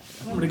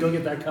 I'm gonna go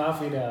get that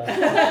coffee now.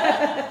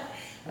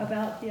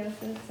 About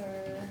theosis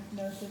or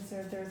gnosis,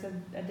 or if there's a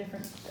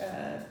different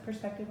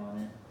perspective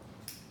on it.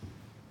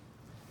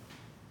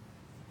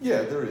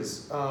 Yeah, there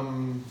is.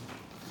 I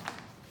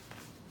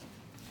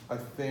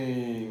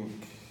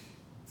think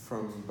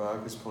from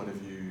Barker's point of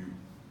view,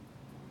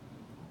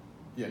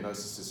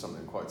 gnosis is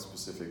something quite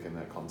specific in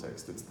that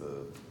context. It's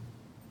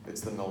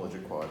the knowledge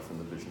acquired from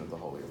the vision of the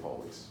Holy of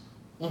Holies.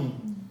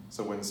 Mm.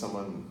 So when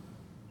someone,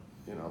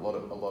 a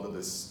lot of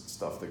this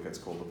stuff that gets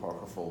called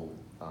apocryphal,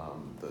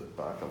 that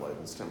Barker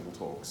labels temple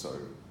talk, so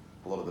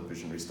a lot of the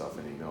visionary stuff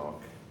in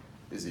Enoch,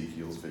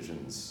 Ezekiel's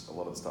visions, a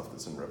lot of the stuff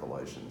that's in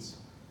Revelations,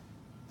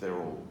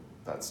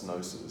 that's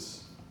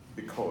gnosis,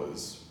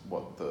 because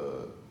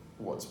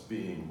what's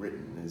being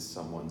written is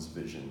someone's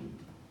vision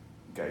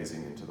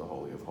gazing into the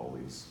Holy of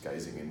Holies,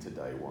 gazing into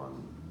day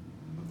one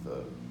of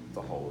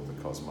the whole of the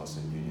cosmos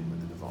in union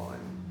with the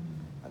divine,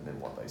 and then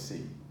what they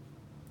see.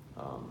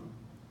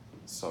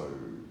 So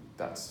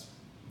that's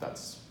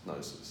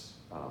gnosis.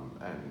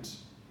 And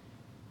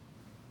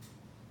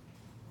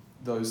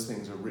those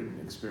things are written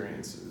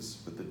experiences,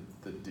 but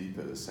the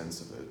deeper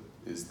sense of it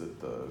is that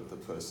the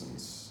person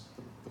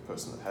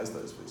that has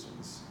those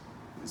visions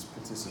is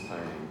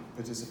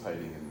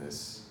participating in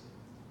this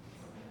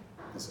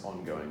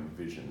ongoing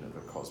vision of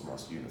a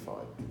cosmos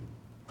unified.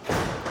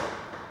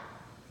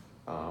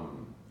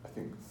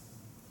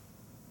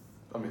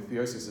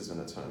 Theosis isn't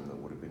a term that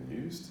would have been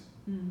used,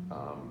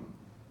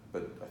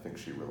 but I think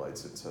she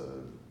relates it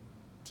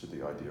to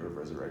the idea of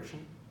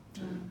resurrection,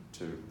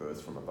 to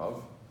birth from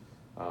above,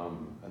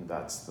 and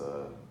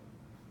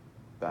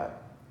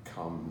that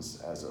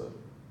comes as a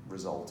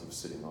result of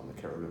sitting on the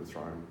cherubim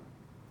throne.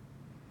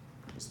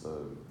 Because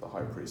the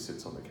high priest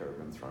sits on the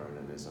cherubim throne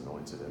and is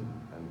anointed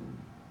and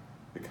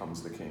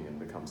becomes the king and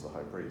becomes the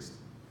high priest.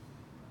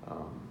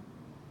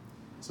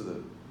 So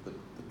the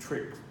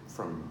trick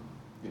from,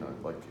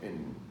 like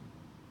in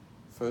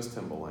First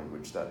Temple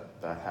language,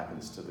 that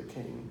happens to the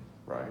king,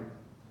 right?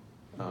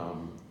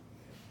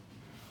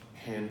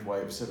 Hand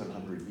wave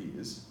 700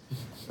 years.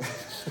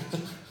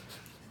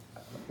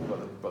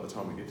 By the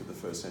time we get to the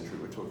first century,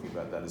 we're talking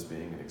about that as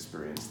being an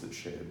experience that's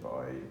shared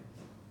by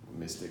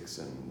mystics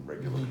and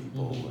regular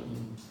people,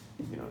 and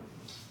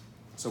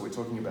so we're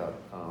talking about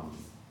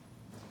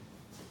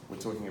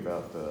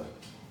the.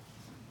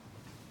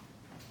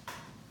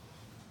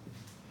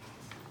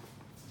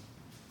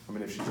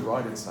 If she's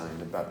right in saying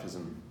that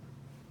baptism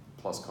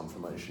plus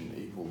confirmation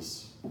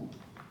equals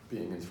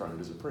being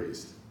enthroned as a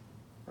priest,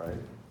 right?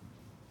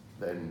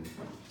 Then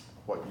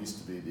what used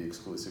to be the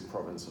exclusive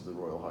province of the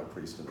royal high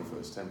priest in the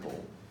First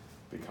Temple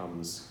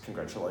becomes,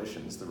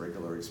 congratulations, the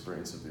regular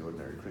experience of the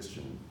ordinary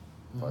Christian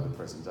by the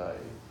present day.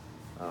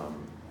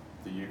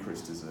 The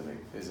Eucharist is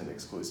an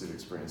exclusive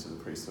experience of the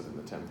priesthood in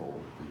the temple.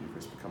 The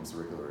Eucharist becomes the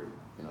regular,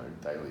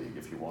 daily,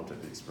 if you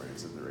wanted, the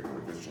experience of the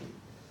regular Christian.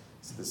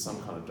 So there's some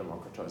kind of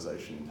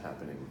democratization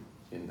happening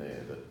in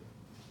there that,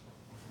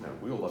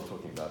 we all love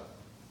talking about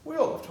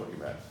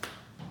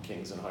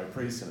kings and high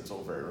priests, and it's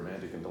all very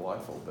romantic and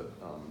delightful, but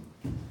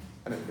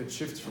and it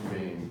shifts from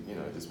being,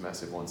 this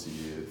massive once a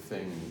year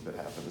thing that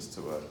happens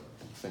to a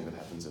thing that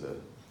happens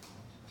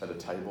at a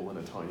table in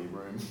a tiny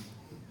room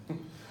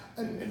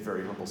in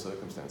very humble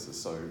circumstances.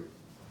 So,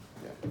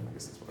 I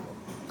guess that's what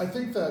I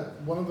think that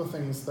one of the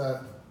things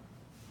that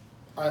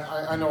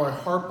I know I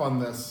harp on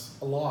this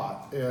a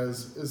lot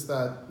is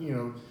that,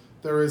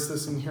 there is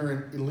this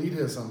inherent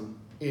elitism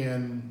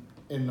in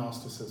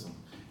Gnosticism.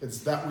 It's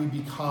that we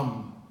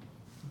become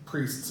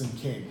priests and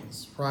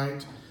kings,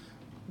 right?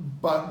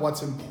 But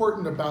what's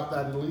important about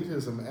that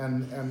elitism,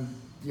 and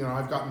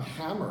I've gotten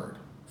hammered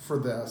for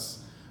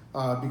this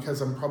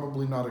because I'm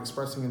probably not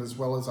expressing it as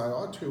well as I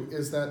ought to,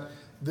 is that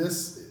the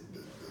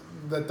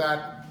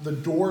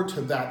door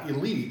to that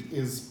elite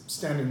is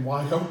standing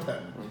wide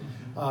open.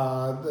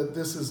 That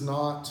this is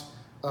not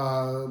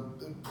a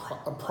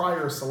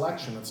prior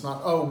selection. It's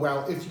not,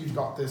 if you've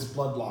got this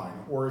bloodline,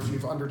 or if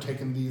you've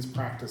undertaken these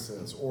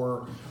practices,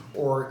 or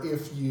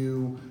if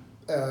you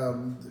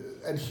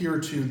adhere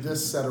to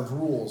this set of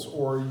rules,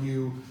 or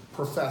you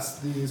profess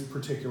these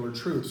particular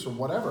truths, or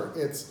whatever.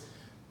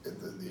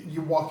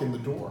 You walk in the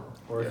door.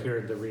 Or if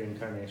you're the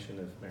reincarnation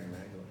of Mary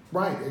Magdalene.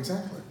 Right,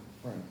 exactly.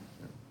 Right.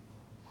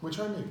 Which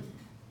I mean.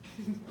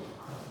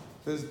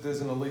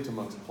 There's an elite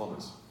amongst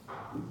plumbers.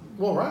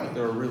 Well, right.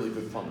 There are really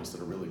good plumbers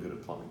that are really good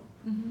at plumbing.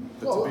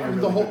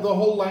 Mm-hmm. The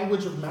whole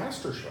language of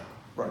mastership.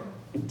 Right.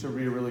 To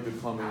be a really good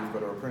plumber, you've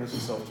got to apprentice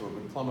yourself to a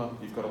good plumber.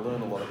 You've got to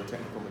learn a lot of the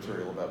technical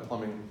material about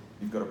plumbing.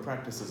 You've got to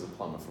practice as a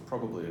plumber for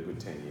probably a good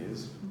 10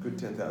 years, good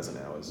 10,000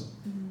 hours.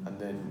 And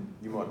then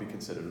you might be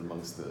considered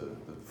amongst the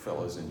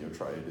fellows in your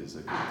trade as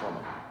a good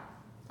plumber.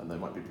 and they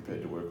might be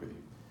prepared to work with you.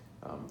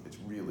 It's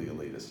really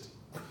elitist.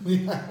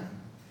 Yeah.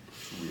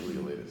 It's really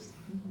elitist.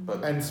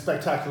 But And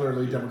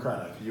spectacularly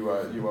democratic. you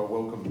are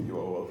welcome. You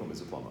are welcome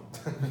as a plumber.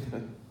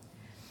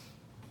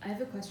 I have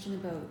a question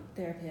about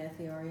Therapia,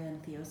 Theoria,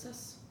 and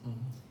Theosis.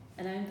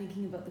 And I'm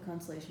thinking about the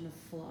constellation of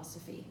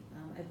philosophy.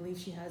 I believe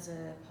she has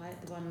a pi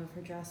at the bottom of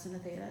her dress and a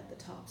theta at the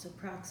top, so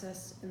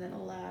praxis, and then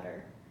a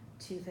ladder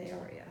to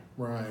Theoria.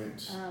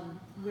 Right.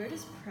 Where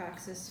does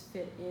praxis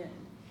fit in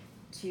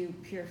to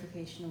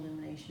purification,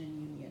 illumination,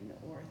 and union,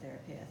 or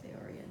Therapia,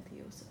 Theoria, and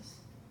Theosis?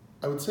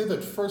 I would say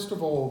that first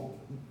of all,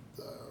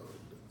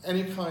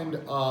 any kind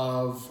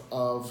of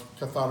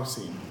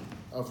catharsis,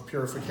 of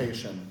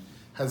purification,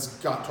 has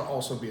got to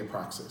also be a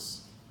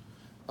praxis.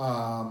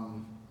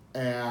 And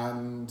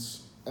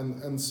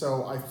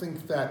so I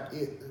think that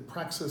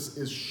praxis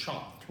is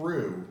shot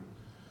through,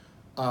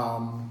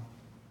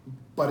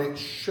 but it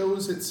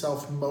shows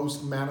itself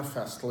most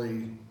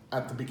manifestly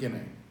at the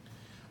beginning.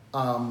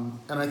 And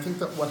I think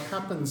that what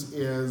happens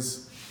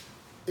is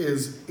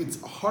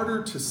it's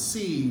harder to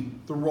see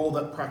the role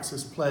that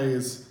praxis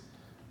plays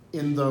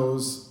in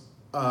those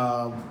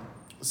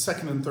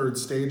second and third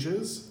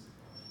stages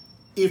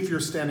if you're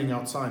standing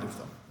outside of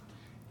them.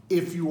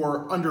 If you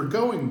are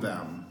undergoing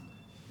them,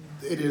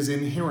 it is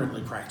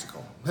inherently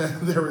practical.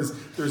 There's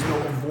no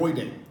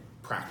avoiding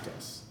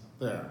practice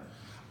there.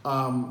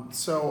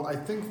 So I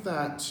think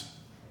that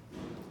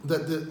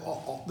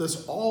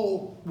this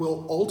all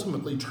will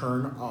ultimately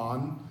turn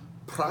on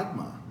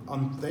pragma,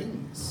 on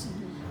things.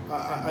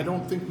 I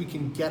don't think we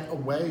can get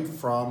away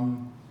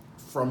from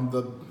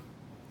the,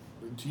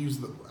 to use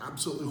the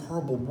absolutely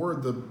horrible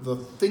word, the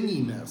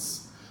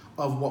thinginess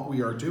of what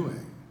we are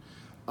doing,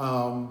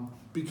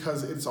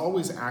 because it's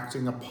always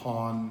acting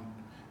upon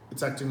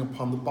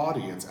the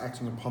body, it's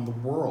acting upon the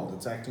world,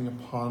 it's acting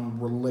upon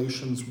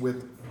relations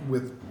with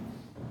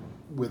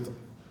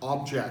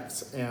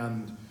objects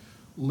and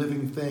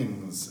living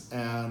things,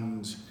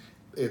 and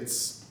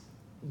it's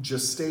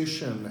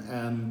gestation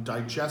and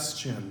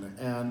digestion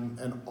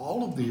and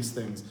all of these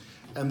things.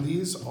 And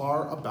these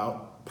are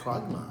about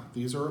pragma.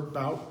 These are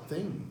about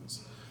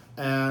things.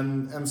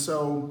 And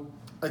so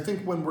I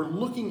think when we're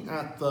looking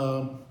at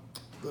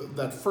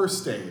that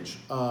first stage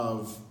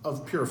of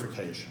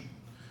purification,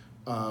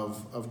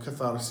 of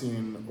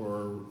catharsin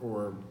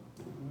or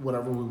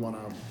whatever we want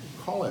to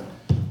call it,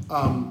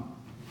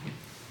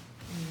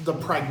 the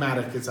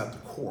pragmatic is at the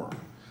core,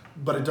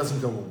 but it doesn't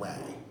go away.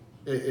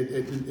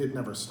 It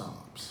never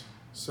stops.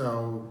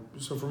 So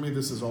for me,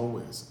 this is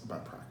always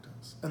about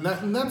practice, and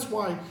that's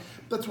why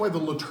the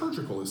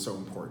liturgical is so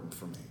important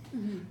for me,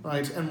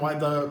 right? And why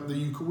the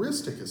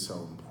Eucharistic is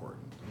so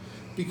important,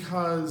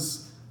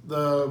 because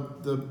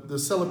the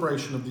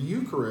celebration of the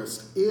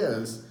Eucharist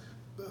is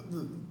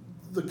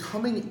the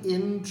coming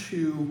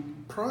into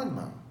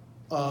pragma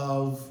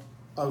of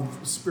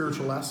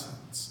spiritual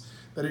essence.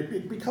 That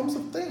it becomes a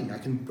thing. I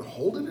can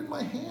hold it in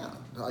my hand.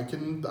 I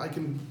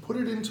can put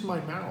it into my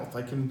mouth.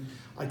 I can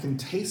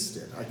taste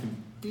it. I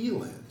can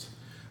feel it.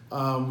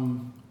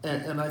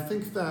 And I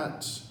think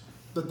that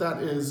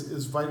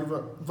is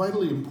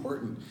vitally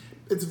important.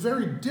 It's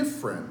very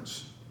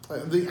different.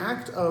 The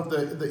act of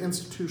the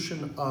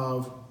institution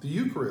of the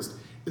Eucharist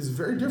is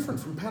very different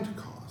from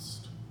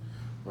Pentecost,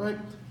 right?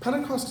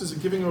 Pentecost is a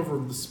giving over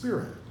of the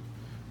Spirit,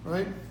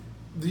 right?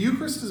 The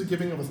Eucharist is a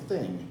giving of a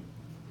thing,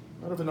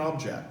 not of an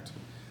object.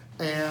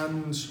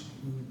 And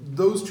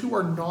those two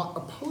are not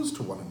opposed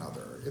to one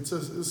another. It's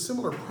a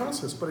similar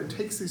process, but it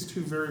takes these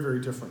two very, very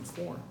different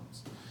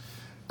forms.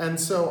 And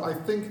so I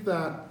think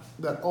that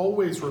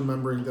always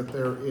remembering that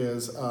there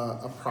is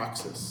a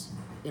praxis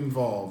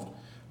involved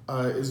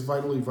is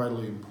vitally,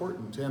 vitally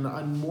important. And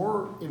I'm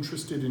more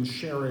interested in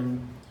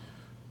sharing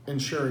a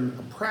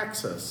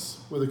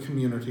praxis with a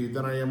community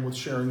than I am with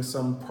sharing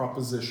some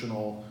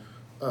propositional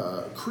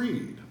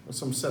creed or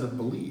some set of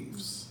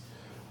beliefs.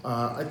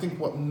 I think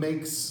what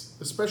makes,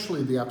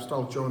 especially the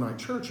Apostolic Johannite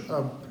Church,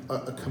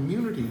 a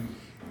community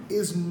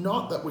is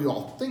not that we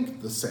all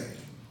think the same,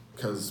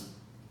 because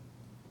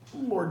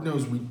Lord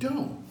knows we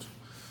don't,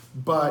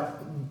 but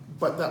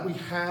that we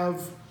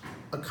have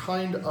a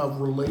kind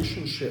of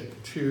relationship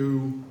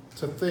to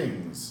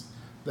things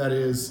that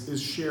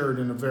is shared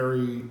in a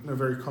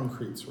very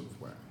concrete sort of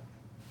way.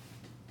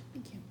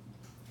 Thank you.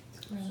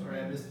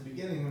 Sorry, I missed the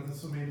beginning of this,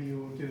 so maybe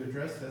you could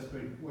address this,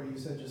 but what you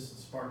said just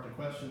sparked a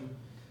question.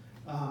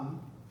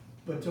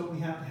 But don't we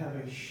have to have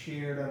a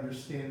shared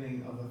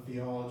understanding of a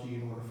theology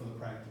in order for the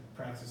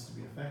praxis to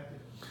be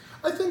effective?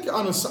 I think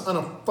on a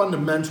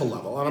fundamental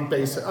level, on a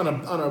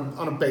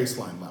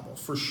baseline level,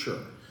 for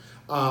sure,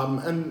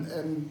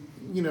 and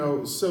you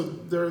know, so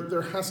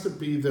there has to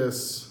be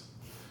this.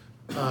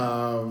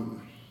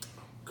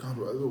 God,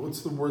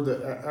 what's the word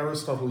that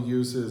Aristotle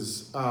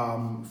uses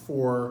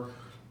for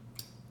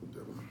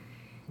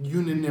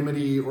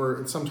unanimity,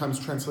 or it's sometimes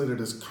translated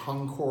as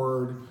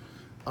concord?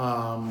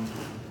 God,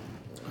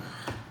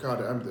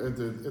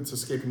 it's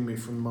escaping me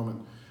for the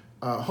moment.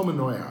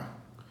 Homonoia.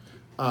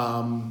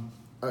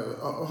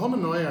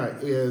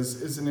 Homonoia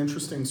is an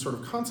interesting sort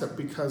of concept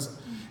because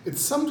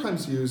it's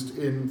sometimes used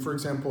in, for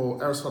example,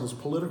 Aristotle's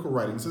political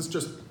writings as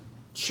just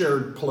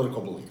shared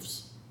political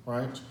beliefs,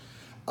 right?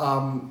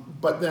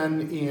 But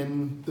then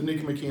in the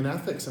Nicomachean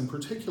Ethics in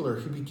particular,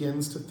 he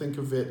begins to think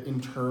of it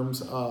in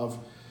terms of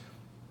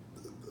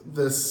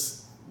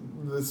this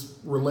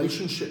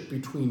relationship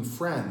between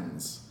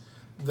friends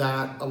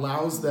that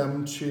allows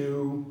them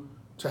to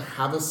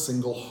have a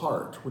single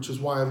heart, which is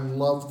why I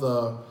love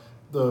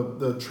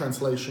the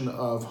translation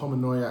of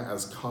homonoia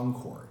as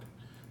concord,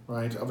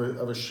 right? Of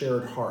a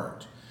shared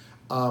heart.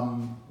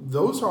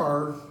 Those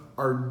are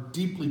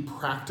deeply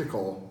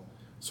practical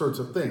sorts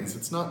of things.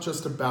 It's not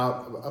just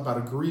about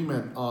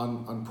agreement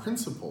on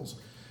principles,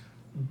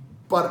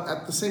 but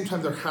at the same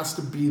time there has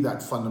to be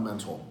that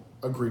fundamental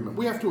agreement.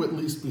 We have to at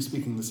least be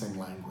speaking the same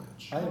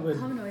language.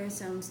 Homonoia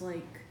sounds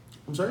like...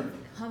 I'm sorry?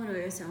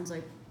 Homonoia sounds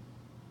like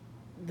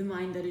the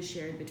mind that is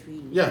shared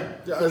between... Yeah,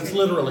 it's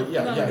literally,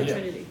 the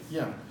Trinity.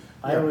 Yeah.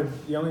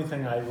 The only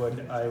thing I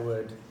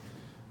would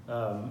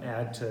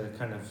add to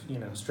kind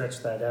of, stretch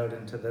that out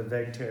into the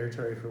vague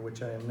territory for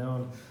which I am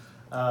known,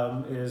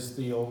 is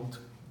the old,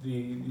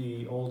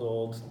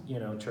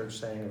 church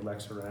saying of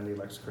lex orandi,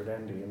 lex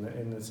credendi,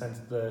 in the sense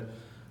the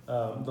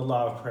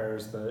law of prayer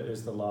is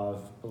the law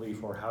of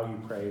belief, or how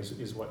you pray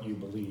is what you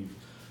believe.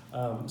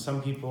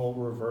 Some people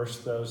reverse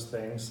those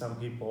things. Some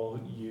people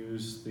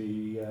use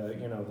the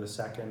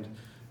second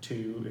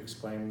to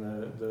explain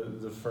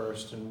the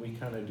first, and we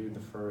kind of do the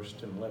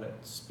first and let it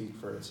speak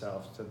for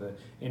itself to the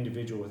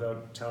individual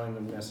without telling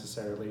them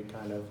necessarily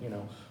kind of,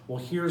 well,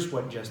 here's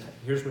what just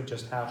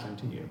happened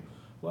to you.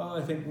 Well,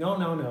 I think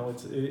no,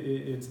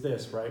 it's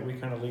this, right? We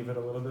kind of leave it a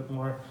little bit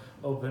more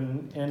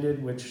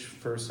open-ended, which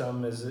for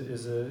some is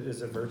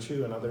a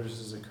virtue and others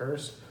is a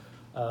curse.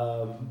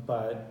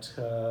 But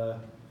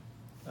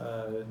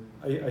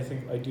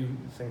I do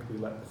think we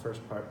let the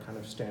first part kind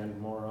of stand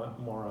more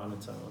on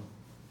its own.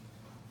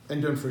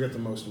 And don't forget the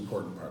most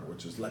important part,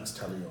 which is lex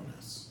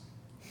talionis.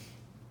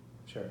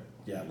 Sure.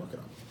 Yeah, look it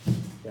up.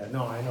 Yeah,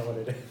 no, I know what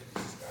it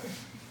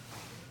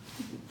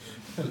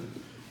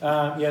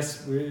is.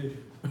 Yes, we.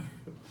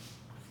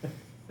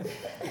 I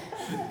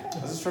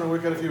was just trying to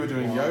work out if you were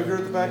doing yoga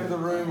at the back of the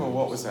room or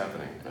what was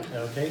happening.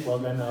 Okay, well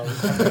then I'll...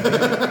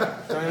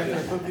 Diana, can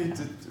I quickly,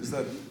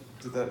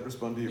 did that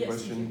respond to your Yes,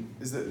 question?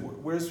 Is that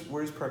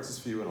where's praxis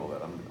for you and all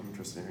that? I'm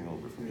interested in hearing a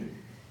little bit from you.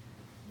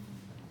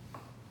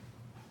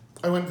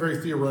 I went very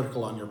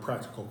theoretical on your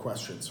practical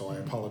question, so I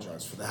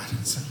apologize for that.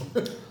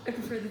 I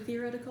prefer the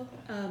theoretical,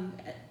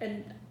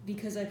 and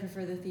because I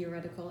prefer the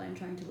theoretical, I'm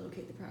trying to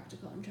locate the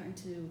practical. I'm trying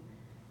to...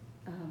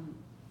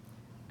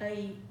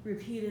 I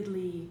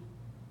repeatedly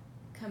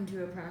come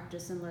to a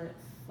practice and let it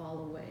fall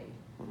away.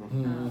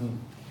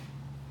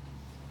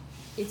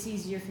 It's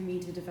easier for me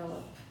to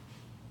develop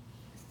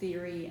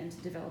theory and to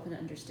develop an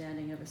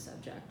understanding of a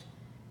subject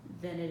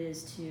than it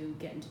is to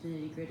get into the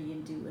nitty-gritty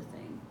and do a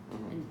thing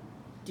and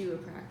do a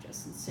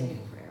practice and say a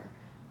prayer.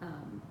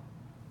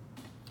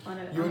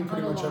 You and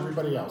pretty much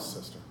everybody else,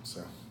 sister.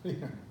 So,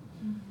 yeah.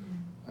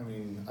 I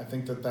mean, I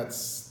think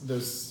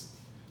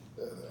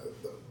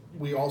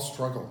we all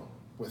struggle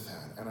with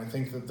that, and I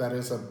think that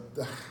is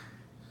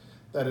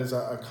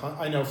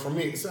I know for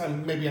me,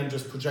 maybe I'm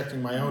just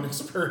projecting my own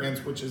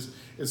experience, which is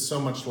so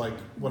much like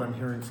what I'm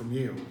hearing from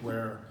you,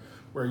 where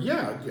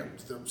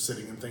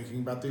sitting and thinking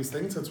about these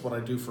things, that's what I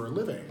do for a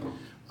living.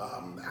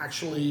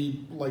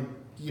 Actually,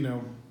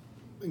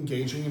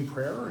 engaging in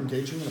prayer or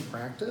engaging in a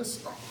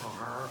practice,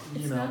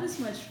 It's not as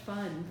much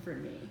fun for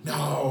me.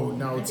 No,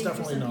 it's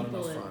definitely not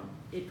enough fun.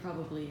 It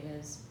probably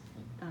is.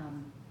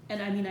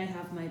 And I mean, I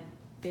have my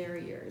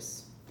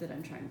barriers that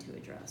I'm trying to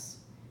address.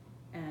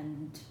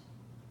 And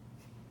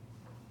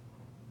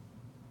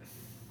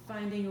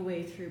finding a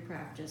way through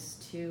practice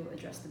to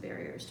address the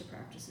barriers to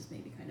practice is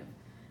maybe kind of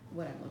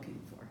what I'm looking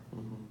for.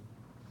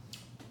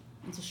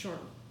 It's a short,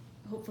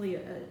 hopefully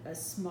a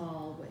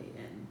small way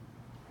in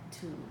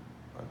to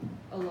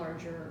a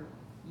larger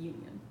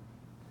union.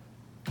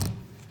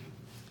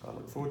 I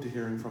look forward to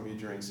hearing from you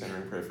during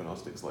Centering Prayer for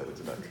Gnostics later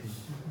today.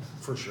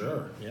 For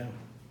sure, yeah.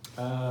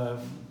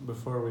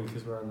 Before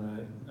because we're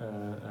on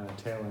the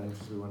tail end,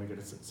 because we want to get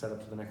it set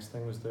up for the next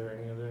thing, was there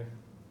any other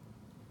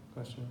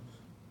questions?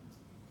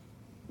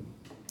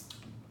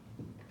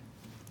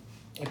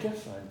 I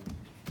guess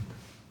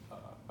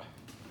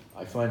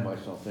I find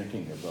myself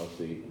thinking about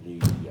the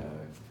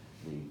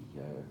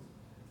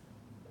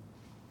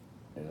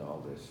in all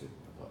this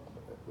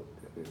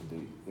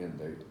in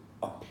the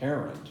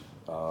apparent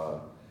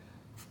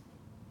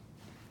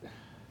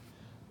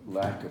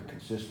lack of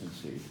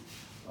consistency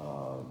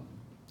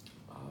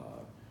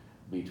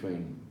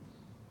between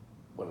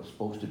what is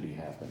supposed to be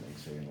happening,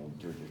 say in a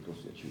liturgical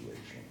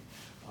situation,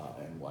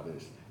 and what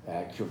is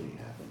actually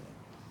happening.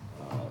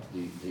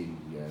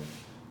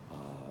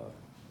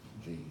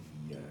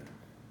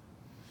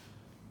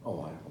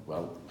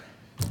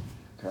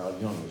 Carl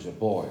Jung was a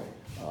boy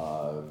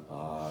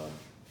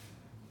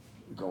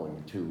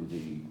going to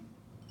the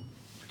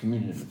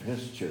communion of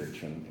his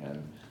church and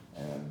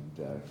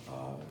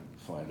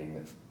finding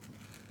that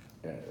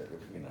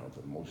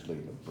mostly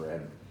the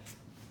bread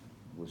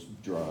was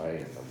dry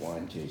and the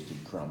wine tasted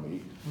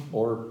crummy.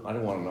 Or I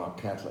don't want to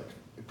knock Catholics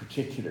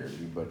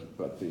particularly,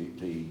 but the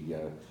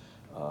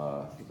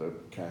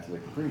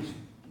Catholic priest,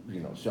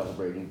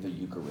 celebrating the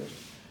Eucharist,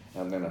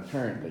 and then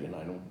apparently, and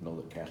I don't know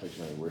that Catholics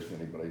are any worse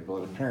than anybody,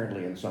 but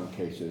apparently in some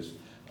cases,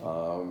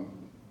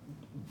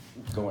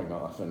 going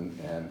off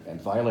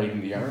and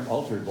violating the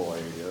altar boy,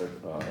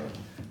 or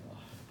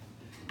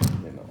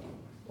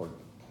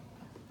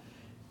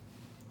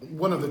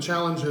one of the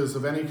challenges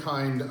of any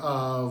kind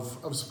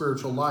of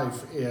spiritual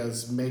life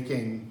is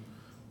making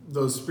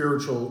those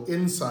spiritual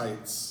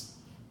insights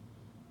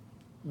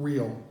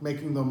real,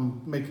 making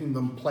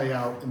them play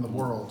out in the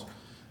world,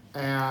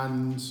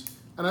 and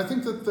I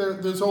think that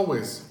there's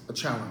always a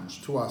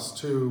challenge to us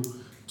to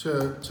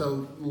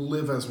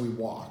live as we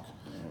walk,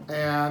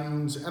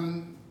 and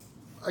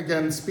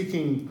again,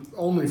 speaking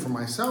only for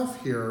myself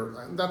here,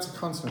 that's a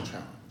constant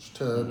challenge.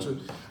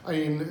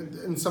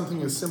 And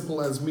something as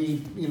simple as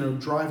me,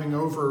 driving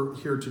over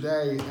here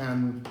today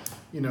and,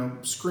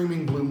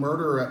 screaming blue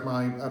murder at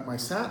my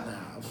sat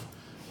nav,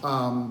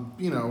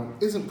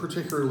 isn't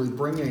particularly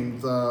bringing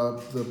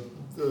the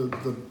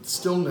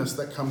stillness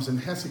that comes in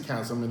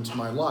hesychasm into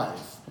my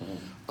life.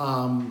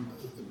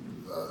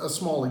 A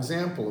small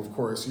example, of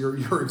course,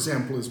 your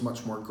example is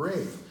much more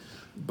grave,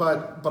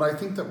 but I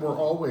think that we're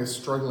always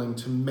struggling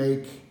to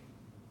make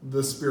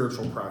the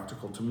spiritual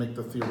practical, to make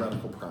the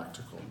theoretical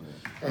practical,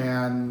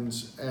 and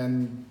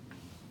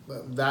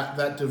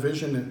that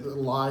division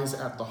lies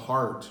at the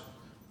heart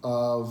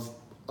of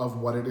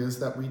what it is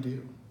that we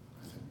do.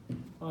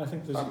 Well, I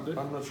think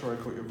I'm not sure I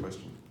caught your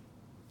question.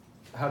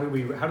 How do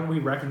we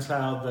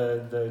reconcile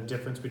the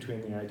difference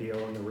between the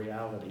ideal and the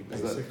reality?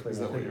 Basically, Is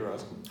that what you're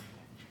asking?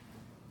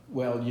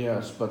 well,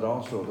 yes, but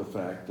also the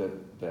fact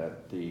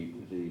that the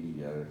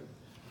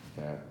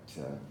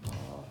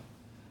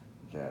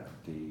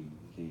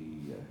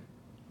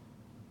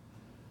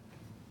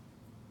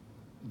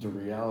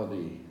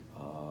reality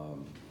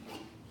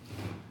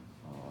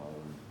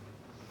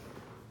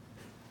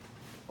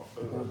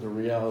the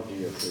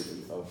reality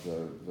of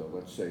the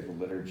let's say the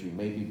liturgy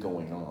may be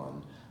going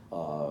on,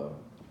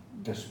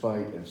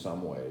 despite in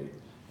some way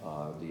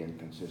the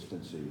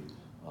inconsistency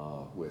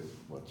with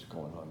what's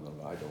going on.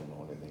 I don't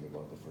know anything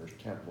about the First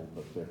Temple,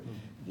 but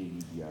we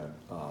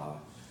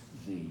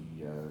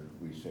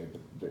say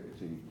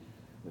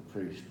the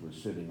priest was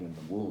sitting in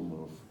the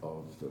womb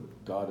of the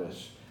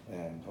goddess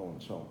and so on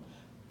and so on.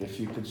 If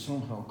you could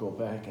somehow go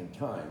back in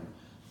time,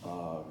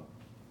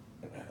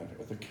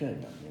 the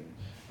king,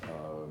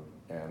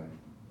 and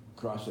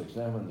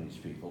cross-examine these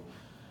people,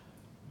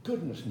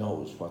 goodness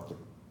knows what the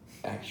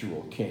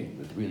actual king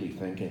was really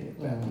thinking at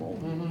that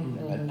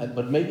moment.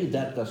 But maybe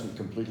that doesn't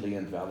completely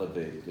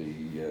invalidate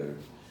the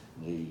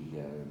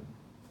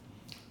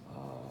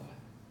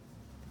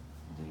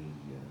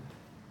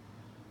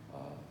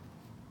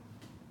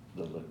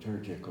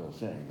liturgical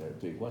thing.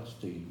 What's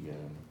the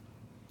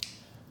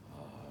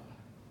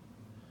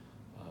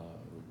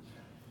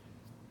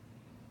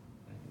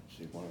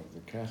one of the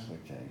Catholic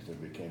things that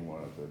became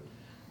one of the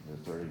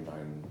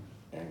 39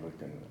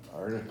 Anglican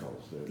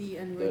articles. The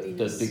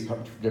unworthiness. The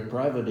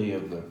depravity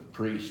of the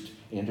priest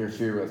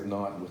interfereth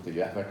not with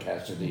the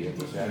efficacy of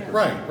the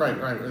sacrament. Right.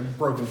 And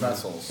broken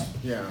vessels.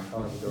 Yeah.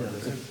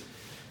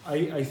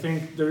 I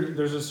think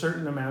there's a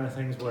certain amount of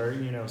things where,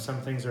 some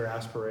things are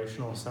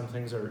aspirational, some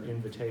things are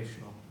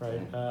invitational,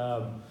 right?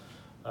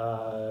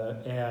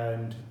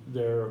 And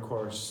there, of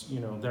course,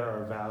 there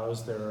are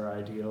vows, there are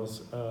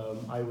ideals.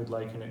 I would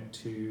liken it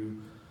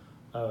to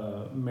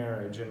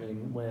marriage. I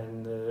mean,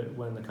 when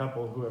the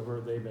couple,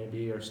 whoever they may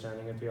be, are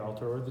standing at the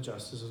altar, or the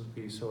justice of the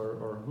peace,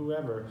 or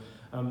whoever,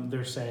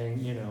 they're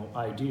saying,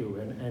 I do,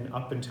 and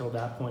up until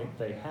that point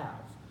they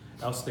have.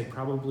 Else they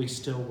probably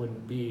still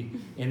wouldn't be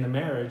in the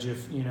marriage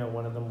if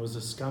one of them was a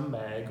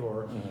scumbag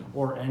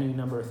or any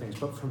number of things.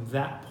 But from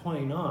that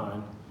point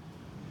on,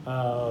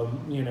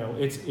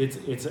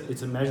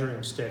 it's a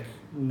measuring stick,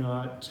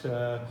 not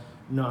a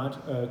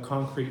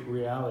concrete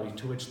reality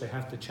to which they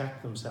have to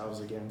check themselves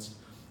against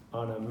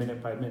on a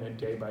minute by minute,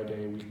 day by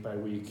day, week by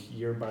week,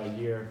 year by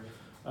year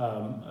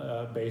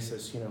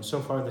basis.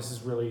 So far this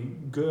is really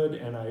good,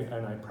 and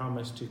I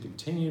promise to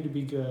continue to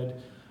be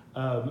good.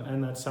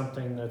 And that's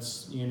something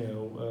that's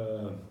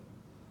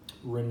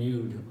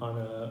renewed on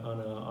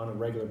a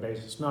regular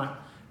basis,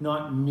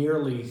 not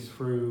merely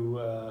through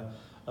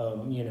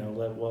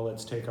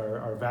let's take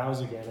our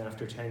vows again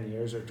after 10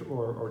 years or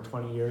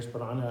 20 years,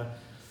 but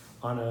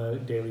on a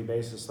daily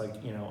basis. Like,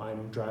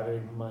 I'm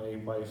driving my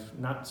wife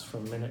nuts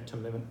from minute to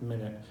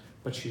minute,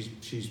 but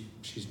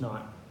she's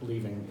not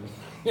leaving me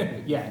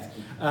yet.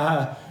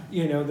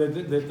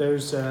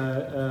 There's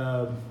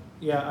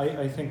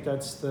I think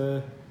that's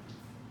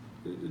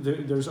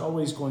there's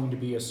always going to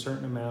be a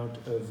certain amount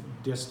of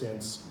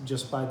distance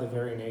just by the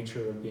very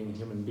nature of being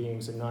human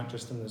beings, and not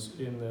just in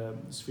the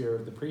sphere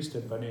of the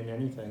priesthood, but in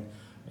anything,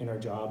 in our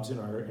jobs, in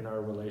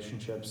our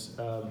relationships,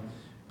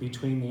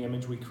 between the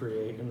image we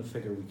create and the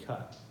figure we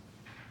cut.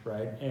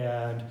 right?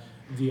 And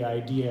the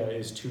idea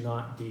is to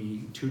not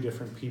be two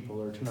different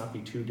people or to not be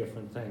two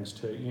different things,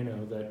 to,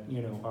 that,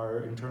 our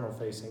internal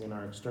facing and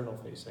our external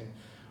facing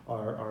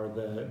are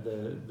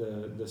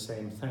the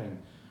same thing.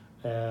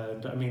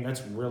 And I mean,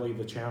 that's really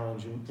the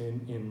challenge,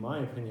 in my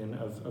opinion,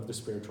 of the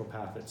spiritual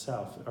path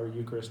itself. Our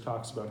Eucharist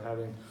talks about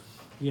having,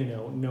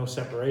 no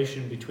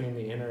separation between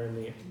the inner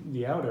and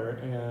the outer.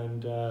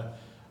 And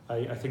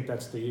I think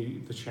that's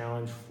the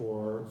challenge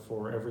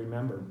for every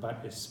member,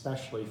 but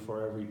especially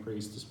for every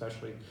priest,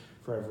 especially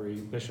for every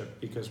bishop,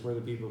 because we're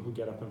the people who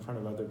get up in front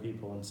of other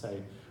people and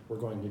say, we're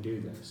going to do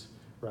this,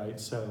 right?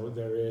 So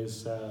there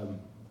is or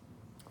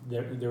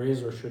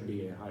should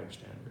be a higher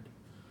standard.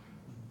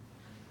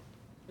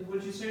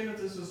 Would you say that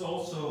this is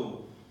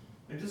also,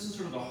 this is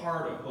sort of the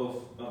heart of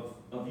both of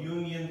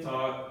Jungian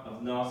thought,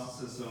 of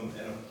Gnosticism,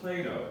 and of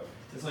Plato?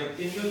 It's like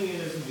in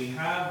Jungianism we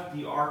have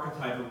the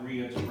archetype of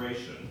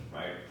reintegration,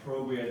 right?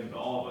 Probated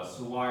all of us,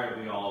 so why are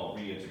we all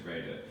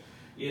reintegrated?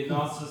 In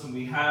Gnosticism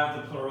we have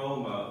the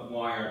pleroma,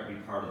 why aren't we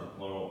part of the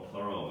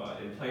pleroma?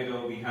 In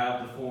Plato we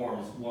have the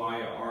forms,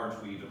 why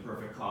aren't we the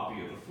perfect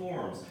copy of the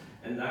forms?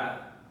 And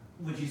that,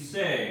 would you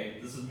say,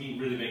 this is me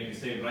really making a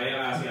statement, but I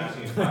am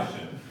asking a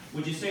question.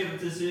 Would you say that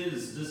this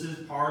is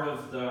part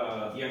of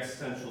the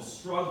existential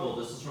struggle?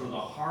 This is sort of the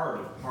heart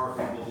of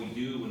what we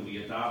do when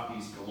we adopt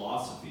these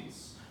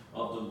philosophies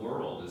of the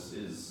world,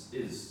 is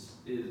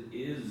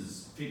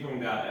figuring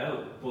that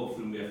out both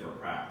through myth or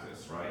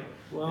practice, right?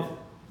 Well,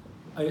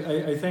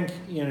 I think,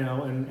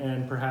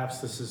 and perhaps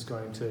this is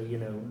going to,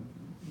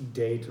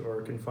 date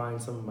or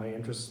confine some of my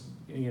interests,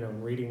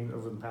 reading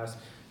over the past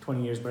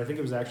 20 years, but I think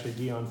it was actually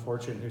Dion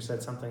Fortune who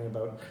said something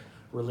about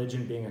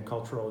religion being a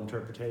cultural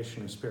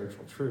interpretation of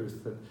spiritual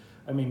truth. That,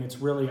 I mean, it's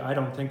really, I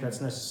don't think that's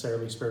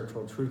necessarily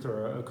spiritual truth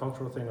or a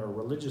cultural thing or a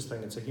religious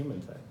thing, it's a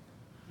human thing.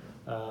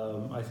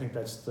 I think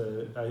that's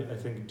I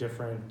think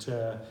different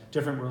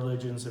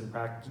religions and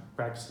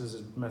practices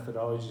and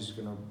methodologies are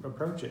going to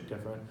approach it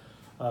different.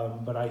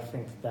 But I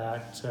think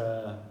that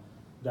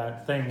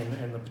that thing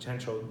and the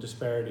potential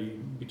disparity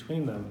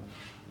between them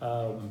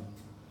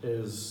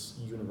is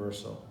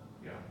universal.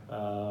 Yeah.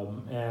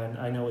 And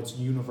I know it's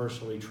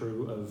universally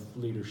true of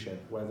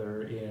leadership,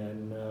 whether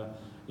in a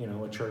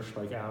church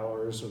like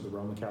ours or the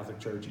Roman Catholic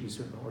Church,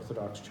 Eastern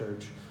Orthodox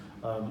Church,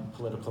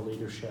 political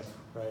leadership,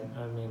 right?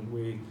 I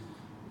mean,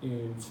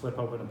 you flip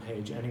open a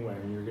page anywhere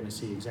and you're going to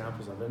see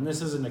examples of it. And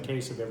this isn't a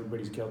case of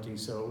everybody's guilty,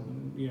 so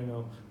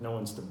no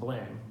one's to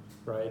blame,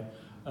 right?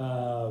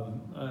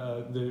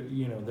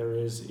 There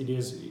is.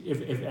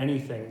 If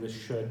anything, this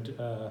should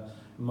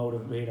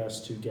motivate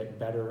us to get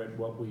better at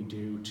what we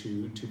do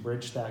to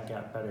bridge that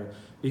gap better,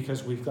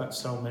 because we've got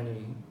so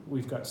many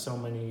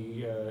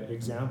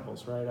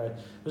examples, right?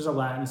 There's a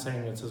Latin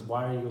saying that says,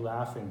 "Why are you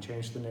laughing?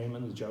 Change the name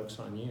and the joke's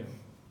on you."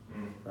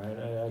 Right?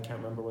 I can't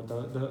remember what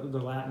the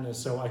Latin is.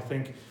 So I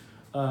think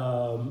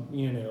I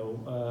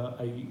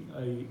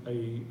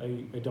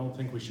don't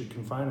think we should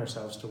confine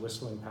ourselves to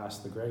whistling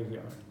past the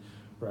graveyard.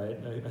 Right?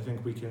 I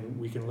think we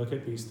can look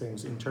at these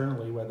things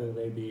internally, whether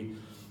they be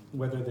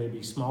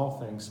small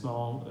things,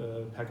 small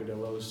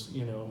peccadillos,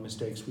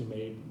 mistakes we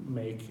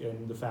make,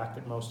 and the fact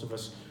that most of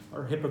us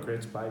are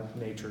hypocrites by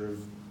nature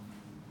of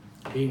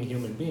being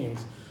human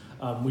beings.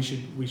 We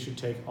should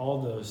take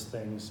all those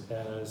things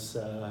as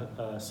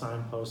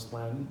signposts,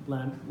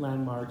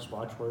 landmarks,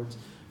 watchwords,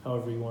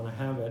 however you want to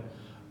have it,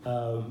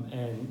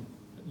 and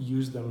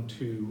use them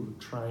to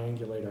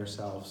triangulate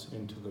ourselves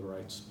into the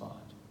right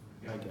spot,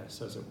 I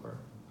guess, as it were.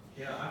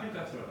 Yeah, I think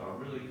that's a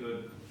really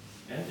good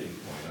ending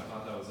point. I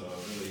thought that was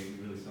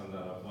really summed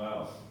that up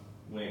well.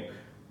 Wink.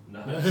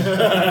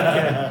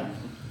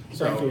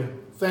 Okay.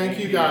 Thank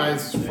you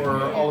guys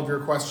for all of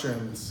your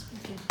questions.